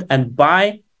click on it and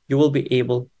buy, you will be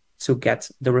able to get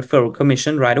the referral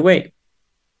commission right away.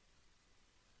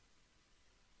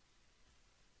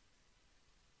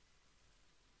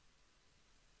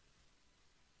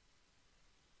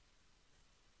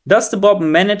 Does the bot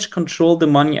manage control the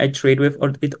money I trade with,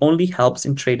 or it only helps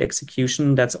in trade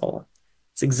execution? That's all.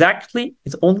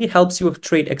 It only helps you with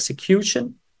trade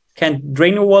execution. Can't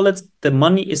drain your wallet. The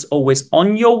money is always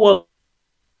on your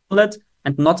wallet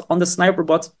and not on the sniper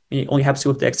bot. It only helps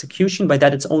you with the execution. By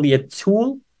that, it's only a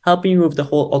tool helping you with the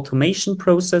whole automation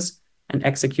process and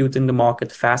executing the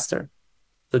market faster.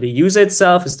 So the user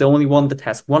itself is the only one that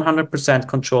has 100%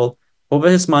 control over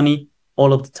his money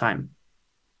all of the time.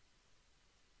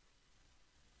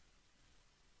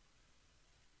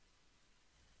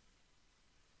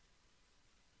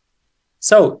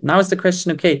 So now is the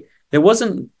question, okay, There was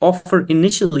an offer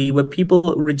initially where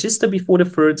people register before the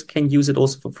 3rd can use it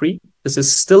also for free. This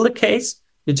is still the case.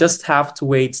 You just have to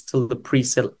wait till the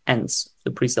pre-sale ends.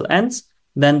 The pre-sale ends,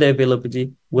 then the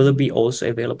availability will be also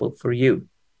available for you.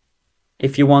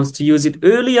 If you want to use it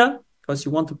earlier because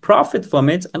you want to profit from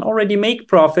it and already make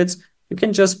profits, you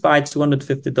can just buy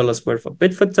 $250 worth of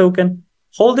Bitfoot token,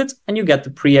 hold it, and you get the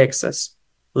pre-access.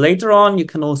 Later on, you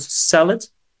can also sell it.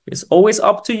 It's always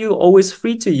up to you, always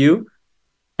free to you.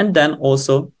 And then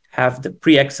also have the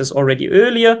pre-access already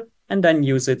earlier and then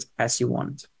use it as you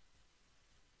want.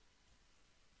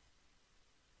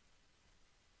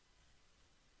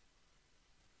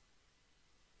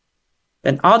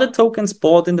 Then are the tokens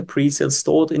bought in the pre-sale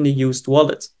stored in the used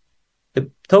wallet?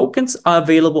 The tokens are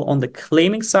available on the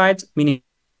claiming side, meaning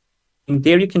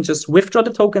there you can just withdraw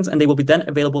the tokens and they will be then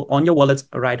available on your wallet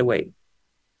right away.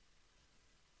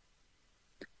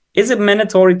 Is it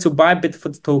mandatory to buy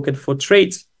Bitfoot token for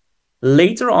trades?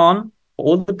 Later on,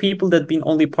 all the people that have been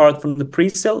only part from the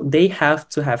pre-sale, they have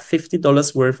to have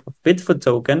 $50 worth of Bitfoot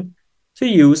token to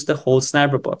use the whole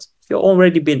sniper bot. If you've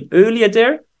already been earlier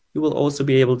there, you will also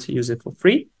be able to use it for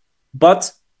free,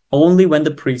 but only when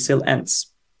the pre-sale ends.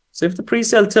 So if the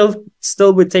pre-sale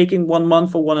still will taking 1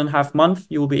 month or 1.5 months,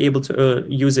 you will be able to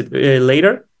use it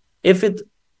later. If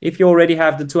you already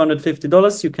have the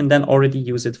 $250, you can then already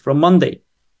use it from Monday.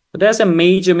 But there's a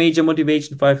major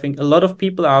motivation for, I think, a lot of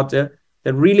people out there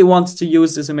that really wants to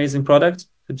use this amazing product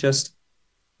to just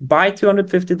buy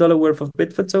 $250 worth of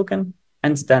Bitfoot token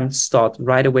and then start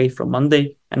right away from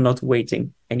Monday and not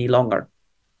waiting any longer.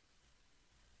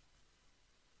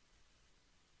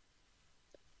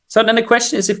 So then the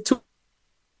question is, if too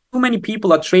many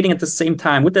people are trading at the same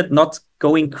time, would that not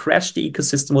crash the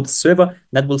ecosystem or the server?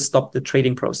 That will stop the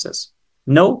trading process.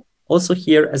 No, also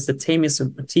here, as the team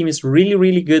is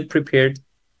really good prepared,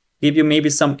 give you maybe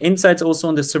some insights also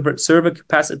on the server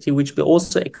capacity, which will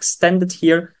also extend it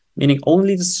here, meaning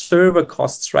only the server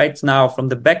costs right now from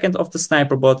the backend of the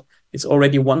sniper bot is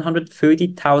already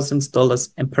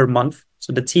 $130,000 per month.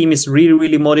 So the team is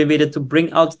really motivated to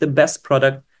bring out the best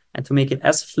product and to make it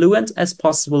as fluent as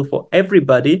possible for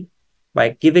everybody by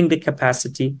giving the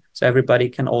capacity so everybody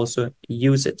can also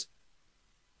use it.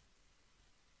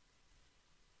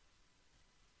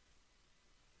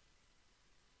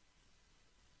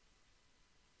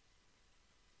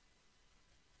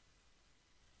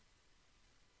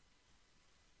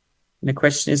 And the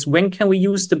question is, when can we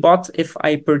use the bot if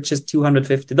I purchase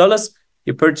 $250?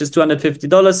 You purchase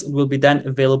 $250, it will be then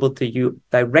available to you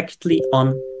directly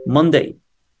on Monday.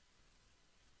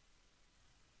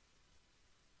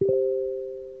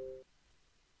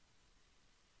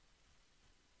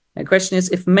 The question is,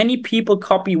 if many people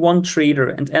copy one trader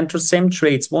and enter same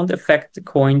trades, won't affect the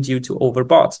coin due to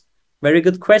overbought? Very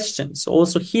good question. So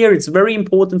also here, it's very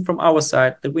important from our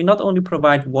side that we not only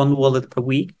provide one wallet per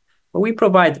week, but we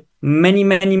provide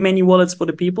many wallets for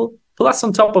the people. Plus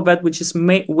on top of that, which is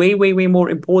way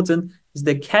more important, is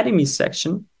the academy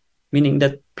section, meaning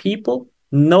that people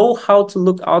know how to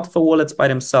look out for wallets by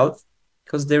themselves,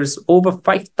 because there's over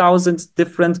 5,000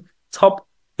 different top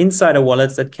insider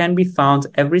wallets that can be found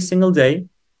every single day.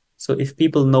 So if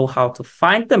people know how to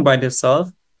find them by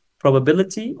themselves,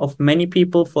 probability of many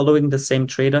people following the same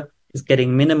trader is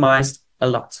getting minimized a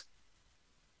lot.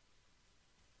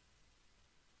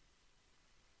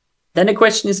 Then the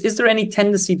question is there any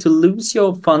tendency to lose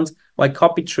your funds while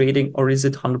copy trading, or is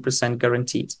it 100%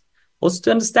 guaranteed? Also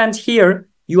to understand here,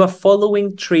 you are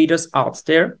following traders out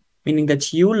there, meaning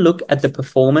that you look at the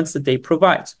performance that they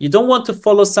provide. You don't want to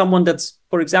follow someone that's,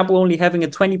 for example, only having a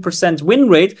 20% win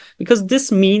rate, because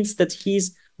this means that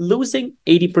he's losing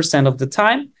 80% of the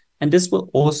time. And this will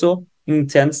also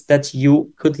intend that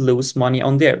you could lose money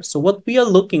on there. So what we are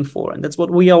looking for, and that's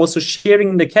what we are also sharing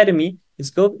in the academy,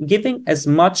 is giving as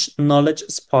much knowledge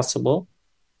as possible.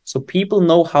 So people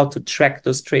know how to track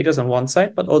those traders on one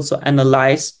side, but also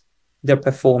analyze their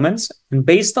performance. And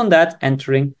based on that,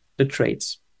 entering the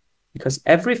trades. Because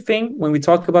everything, when we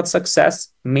talk about success,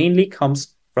 mainly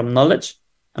comes from knowledge.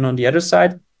 And on the other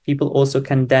side, people also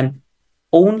can then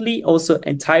only also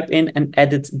type in and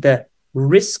edit the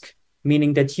risk,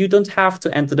 meaning that you don't have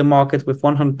to enter the market with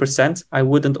 100%. I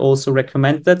wouldn't also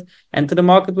recommend that. Enter the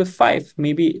market with 5,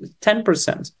 maybe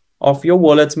 10% of your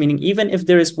wallet, meaning even if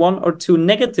there is 1 or 2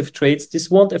 negative trades, this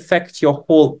won't affect your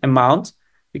whole amount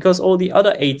because all the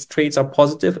other 8 trades are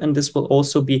positive, and this will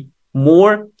also be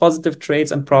more positive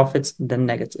trades and profits than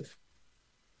negative.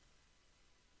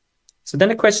 So then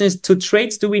the question is, to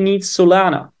trades, do we need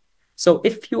Solana? So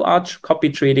if you are copy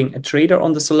trading a trader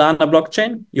on the Solana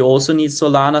blockchain, you also need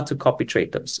Solana to copy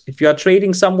trade those. If you are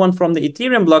trading someone from the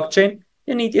Ethereum blockchain,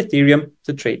 you need Ethereum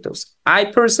to trade those. I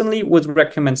personally would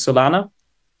recommend Solana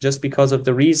just because of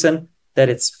the reason that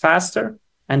it's faster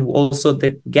and also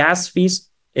the gas fees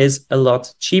is a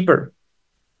lot cheaper.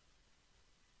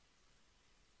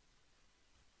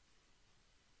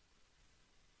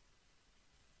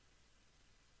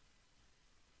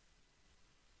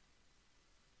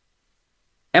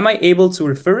 Am I able to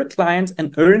refer a client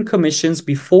and earn commissions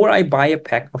before I buy a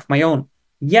pack of my own?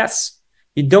 Yes.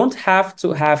 You don't have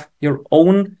to have your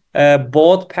own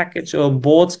bought package or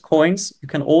bought coins. You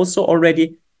can also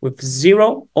already, with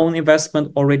zero own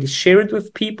investment, already share it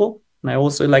with people. And I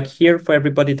also like here for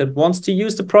everybody that wants to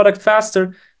use the product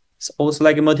faster, it's also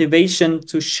like a motivation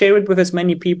to share it with as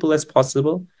many people as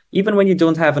possible, even when you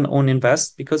don't have an own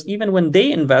invest, because even when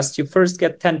they invest, you first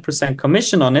get 10%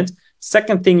 commission on it.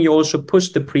 Second thing, you also push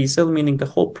the pre-sale, meaning the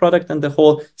whole product and the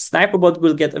whole sniper bot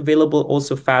will get available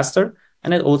also faster.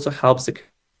 And it also helps the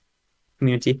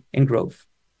community in growth.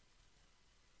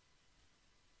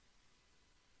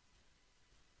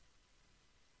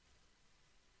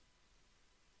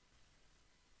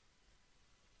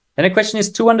 Then the question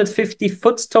is 250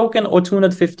 foot token or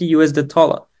 250 USD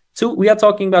dollar. We are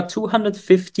talking about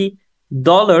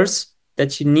 $250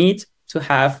 that you need to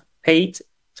have paid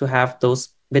to have those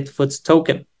Bitfoot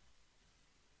token.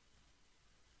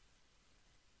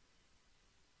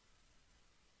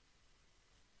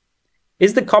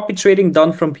 Is the copy trading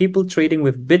done from people trading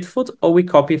with Bitfoot, or we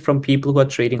copy from people who are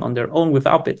trading on their own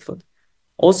without Bitfoot?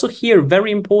 Also here,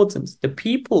 very important, the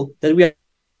people that we are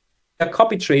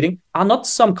copy trading are not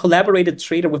some collaborated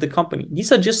trader with the company.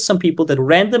 These are just some people that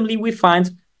randomly we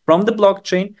find from the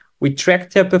blockchain, we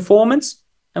track their performance,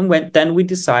 and then we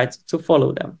decide to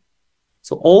follow them.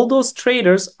 So all those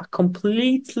traders are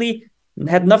completely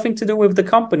had nothing to do with the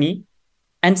company,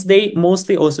 and they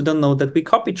mostly also don't know that we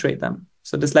copy trade them.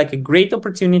 So there's like a great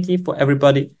opportunity for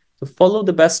everybody to follow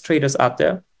the best traders out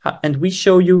there, and we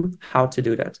show you how to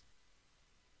do that.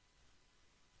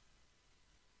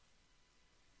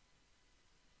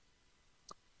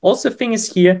 Also, thing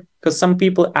is here, because some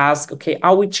people ask, okay,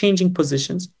 are we changing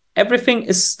positions? Everything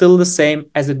is still the same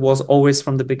as it was always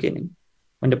from the beginning.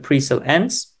 When the pre-sale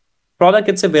ends, product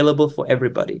gets available for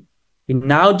everybody. We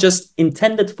now just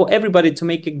intended for everybody to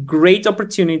make a great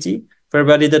opportunity for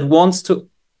everybody that wants to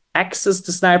access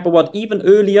the sniper bot even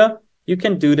earlier. You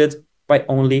can do that by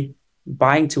only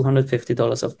buying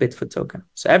 $250 of Bitfoot token.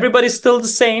 So everybody's still the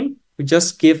same. We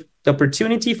just give the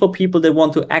opportunity for people that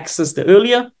want to access the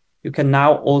earlier. You can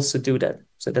now also do that.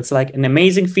 So that's like an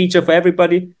amazing feature for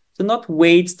everybody to not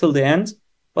wait till the end,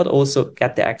 but also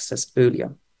get the access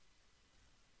earlier.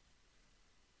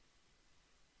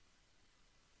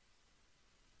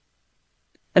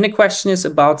 And the question is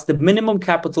about the minimum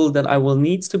capital that I will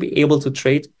need to be able to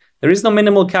trade. There is no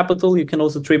minimal capital. You can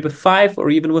also trade with $5 or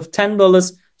even with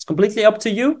 $10. It's completely up to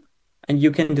you, and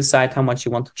you can decide how much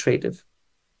you want to trade with.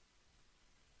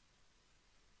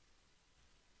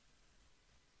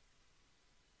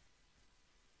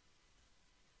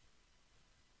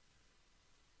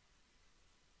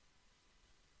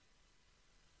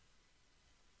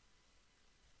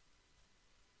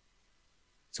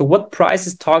 So what price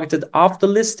is targeted after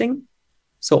listing?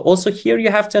 So also here you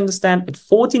have to understand at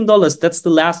 $14, that's the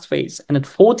last phase. And at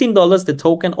 $14, the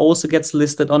token also gets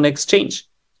listed on the exchange.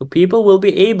 So people will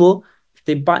be able, if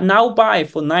they now buy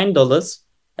for $9,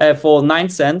 for 9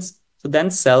 cents, to then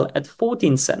sell at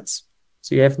 14 cents.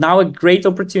 So you have now a great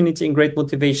opportunity and great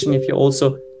motivation if you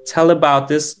also tell about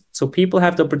this. So people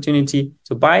have the opportunity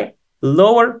to buy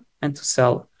lower and to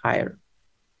sell higher.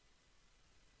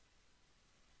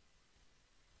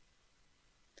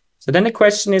 So then the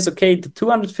question is, okay, the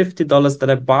 $250 that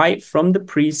I buy from the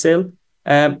pre-sale,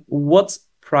 what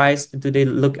price do they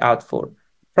look out for?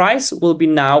 Price will be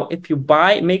now, if you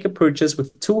make a purchase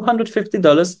with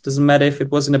 $250, doesn't matter if it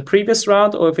was in a previous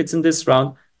round or if it's in this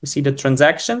round, you see the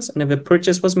transactions. And if a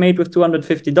purchase was made with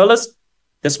 $250,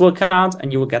 this will count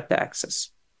and you will get the access.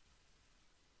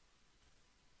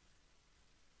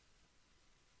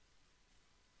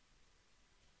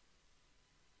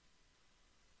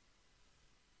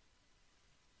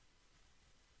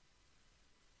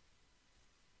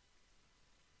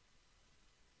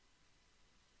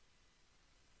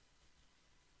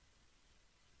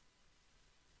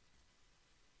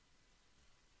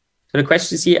 So the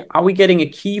question is here, are we getting a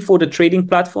key for the trading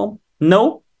platform?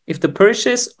 No. If the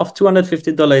purchase of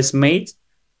 $250 is made,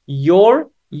 your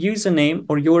username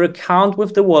or your account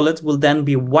with the wallet will then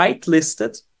be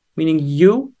whitelisted, meaning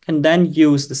you can then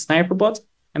use the sniper bot.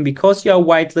 And because you are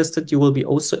whitelisted, you will be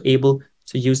also able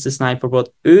to use the sniper bot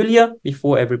earlier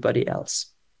before everybody else.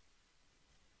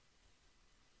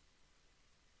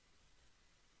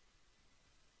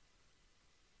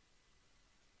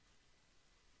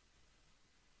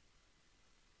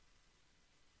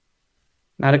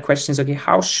 Now the question is, okay,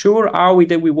 how sure are we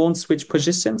that we won't switch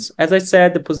positions? As I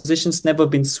said, the position's never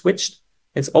been switched.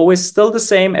 It's always still the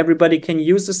same. Everybody can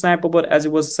use the sniper bot as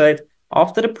it was said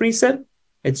after the preset.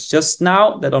 It's just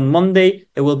now that on Monday,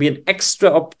 there will be an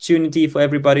extra opportunity for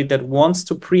everybody that wants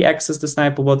to pre-access the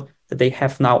sniper bot that they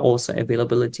have now also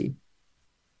availability.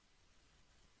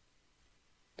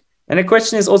 And the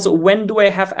question is also, when do I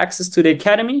have access to the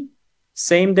Academy?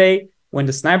 Same day, when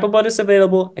the sniper bot is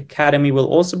available, Academy will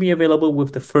also be available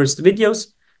with the first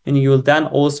videos, and you will then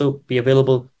also be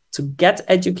available to get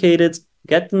educated,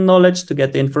 get the knowledge, to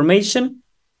get the information,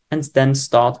 and then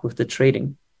start with the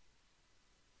trading.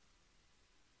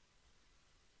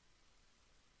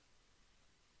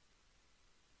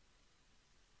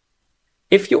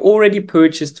 If you already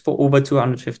purchased for over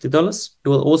 $250,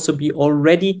 you will also be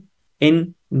already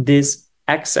in this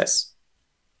access.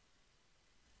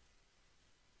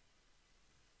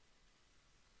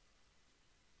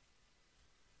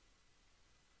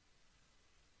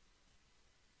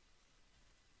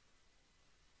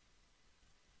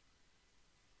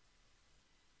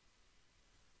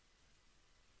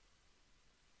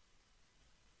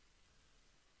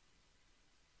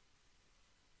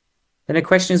 Then the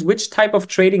question is, which type of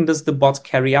trading does the bot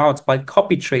carry out while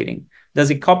copy trading? Does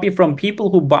it copy from people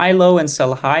who buy low and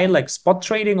sell high, like spot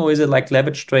trading, or is it like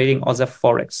leverage trading or the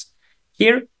Forex?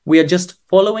 Here, we are just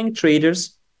following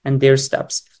traders and their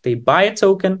steps. If they buy a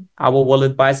token, our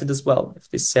wallet buys it as well. If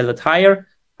they sell it higher,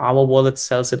 our wallet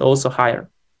sells it also higher.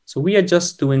 So we are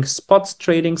just doing spot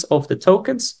tradings of the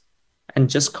tokens and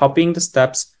just copying the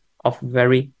steps of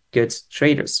very good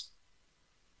traders.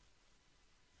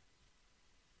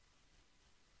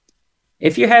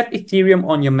 If you have Ethereum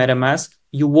on your MetaMask,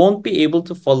 you won't be able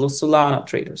to follow Solana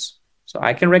traders. So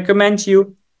I can recommend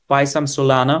you buy some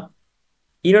Solana,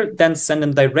 either then send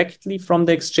them directly from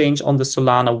the exchange on the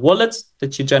Solana wallet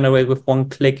that you generate with one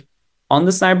click on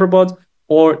the Sniperbot,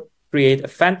 or create a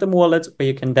phantom wallet where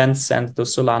you can then send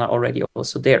those Solana already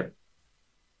also there.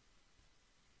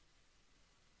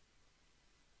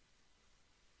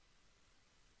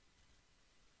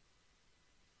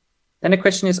 Then the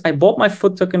question is, I bought my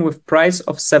Foot token with price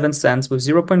of 7 cents with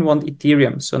 0.1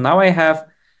 Ethereum. So now I have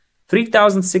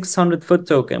 3,600 Foot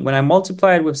token. When I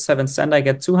multiply it with 7 cents, I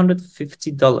get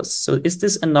 $250. So is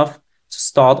this enough to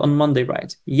start on Monday,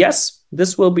 right? Yes,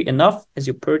 this will be enough as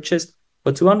you purchased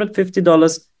for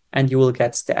 $250 and you will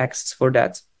get the access for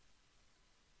that.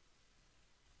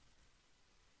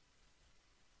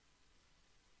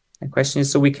 The question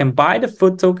is, so we can buy the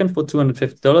Foot token for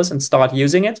 $250 and start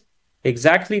using it.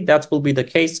 Exactly, that will be the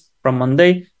case from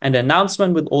Monday, and the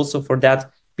announcement will also for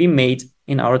that be made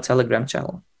in our Telegram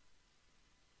channel.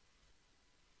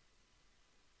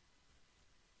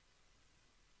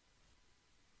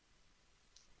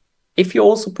 If you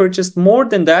also purchased more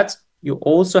than that, you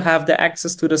also have the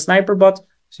access to the sniper bot,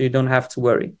 so you don't have to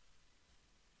worry.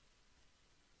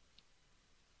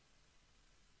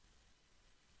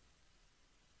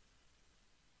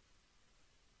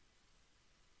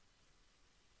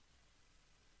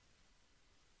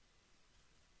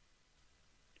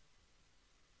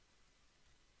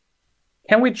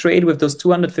 Can we trade with those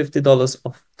 $250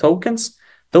 of tokens?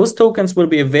 Those tokens will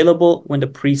be available when the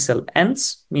pre-sale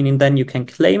ends, meaning then you can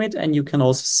claim it and you can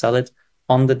also sell it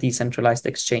on the decentralized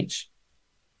exchange.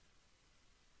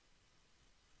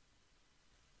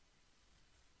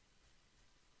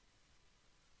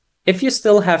 If you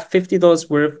still have $50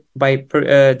 worth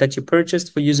that you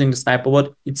purchased for using the sniper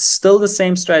bot, it's still the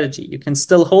same strategy. You can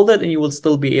still hold it and you will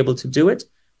still be able to do it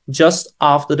just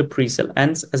after the pre-sale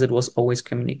ends, as it was always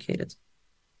communicated.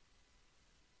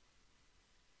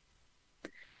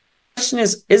 Question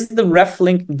is the ref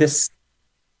link this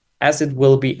as it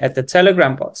will be at the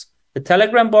Telegram bot? The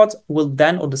Telegram bot will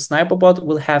then, or the sniper bot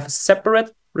will have a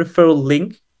separate referral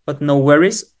link, but no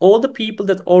worries. All the people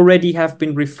that already have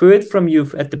been referred from you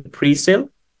at the pre-sale,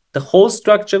 the whole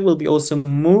structure will be also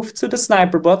moved to the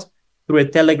sniper bot through a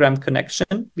Telegram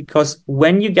connection, because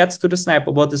when you get to the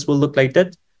sniper bot, this will look like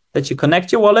that you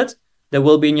connect your wallet. There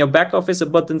will be in your back office a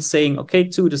button saying, okay,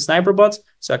 to the sniper bot.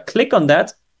 So I click on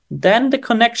that. Then the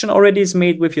connection already is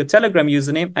made with your Telegram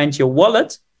username and your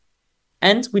wallet.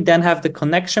 And we then have the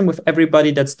connection with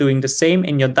everybody that's doing the same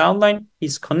in your downline.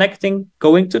 He's connecting,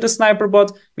 going to the sniper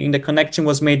bot, meaning the connection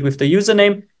was made with the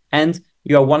username, and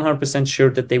you are 100% sure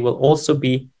that they will also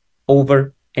be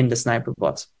over in the sniper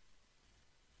bot.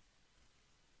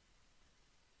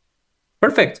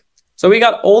 Perfect. So we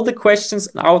got all the questions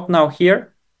out now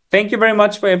here. Thank you very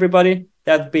much for everybody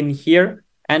that's been here.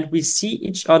 And we see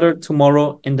each other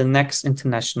tomorrow in the next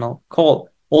international call.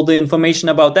 All the information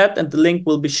about that and the link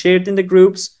will be shared in the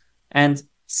groups, and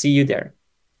see you there.